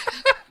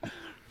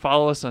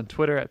 follow us on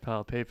Twitter at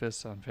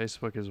PalPapus, on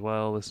Facebook as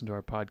well. Listen to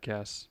our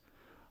podcasts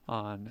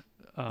on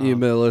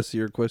email us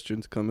your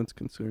questions, comments,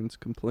 concerns,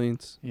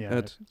 complaints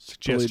at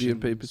suggestions.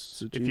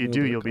 If you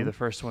do, you'll be the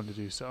first one to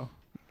do so.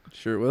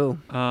 Sure will.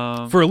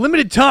 For a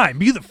limited time,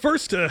 be the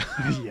first to.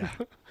 Yeah.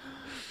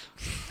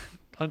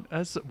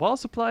 As while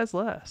supplies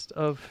last.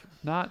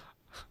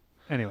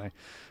 Anyway.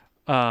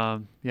 Yeah,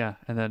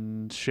 and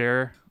then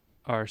share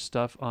our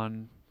stuff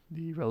on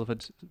the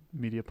relevant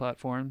media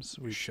platforms.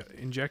 We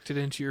inject it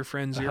into your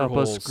friends' ear help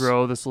holes. us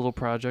grow this little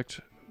project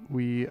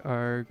we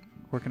are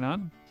working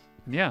on.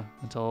 And yeah,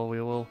 until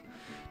we will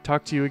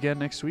talk to you again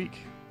next week.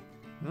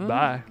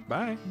 Bye.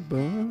 Bye.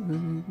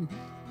 Bye.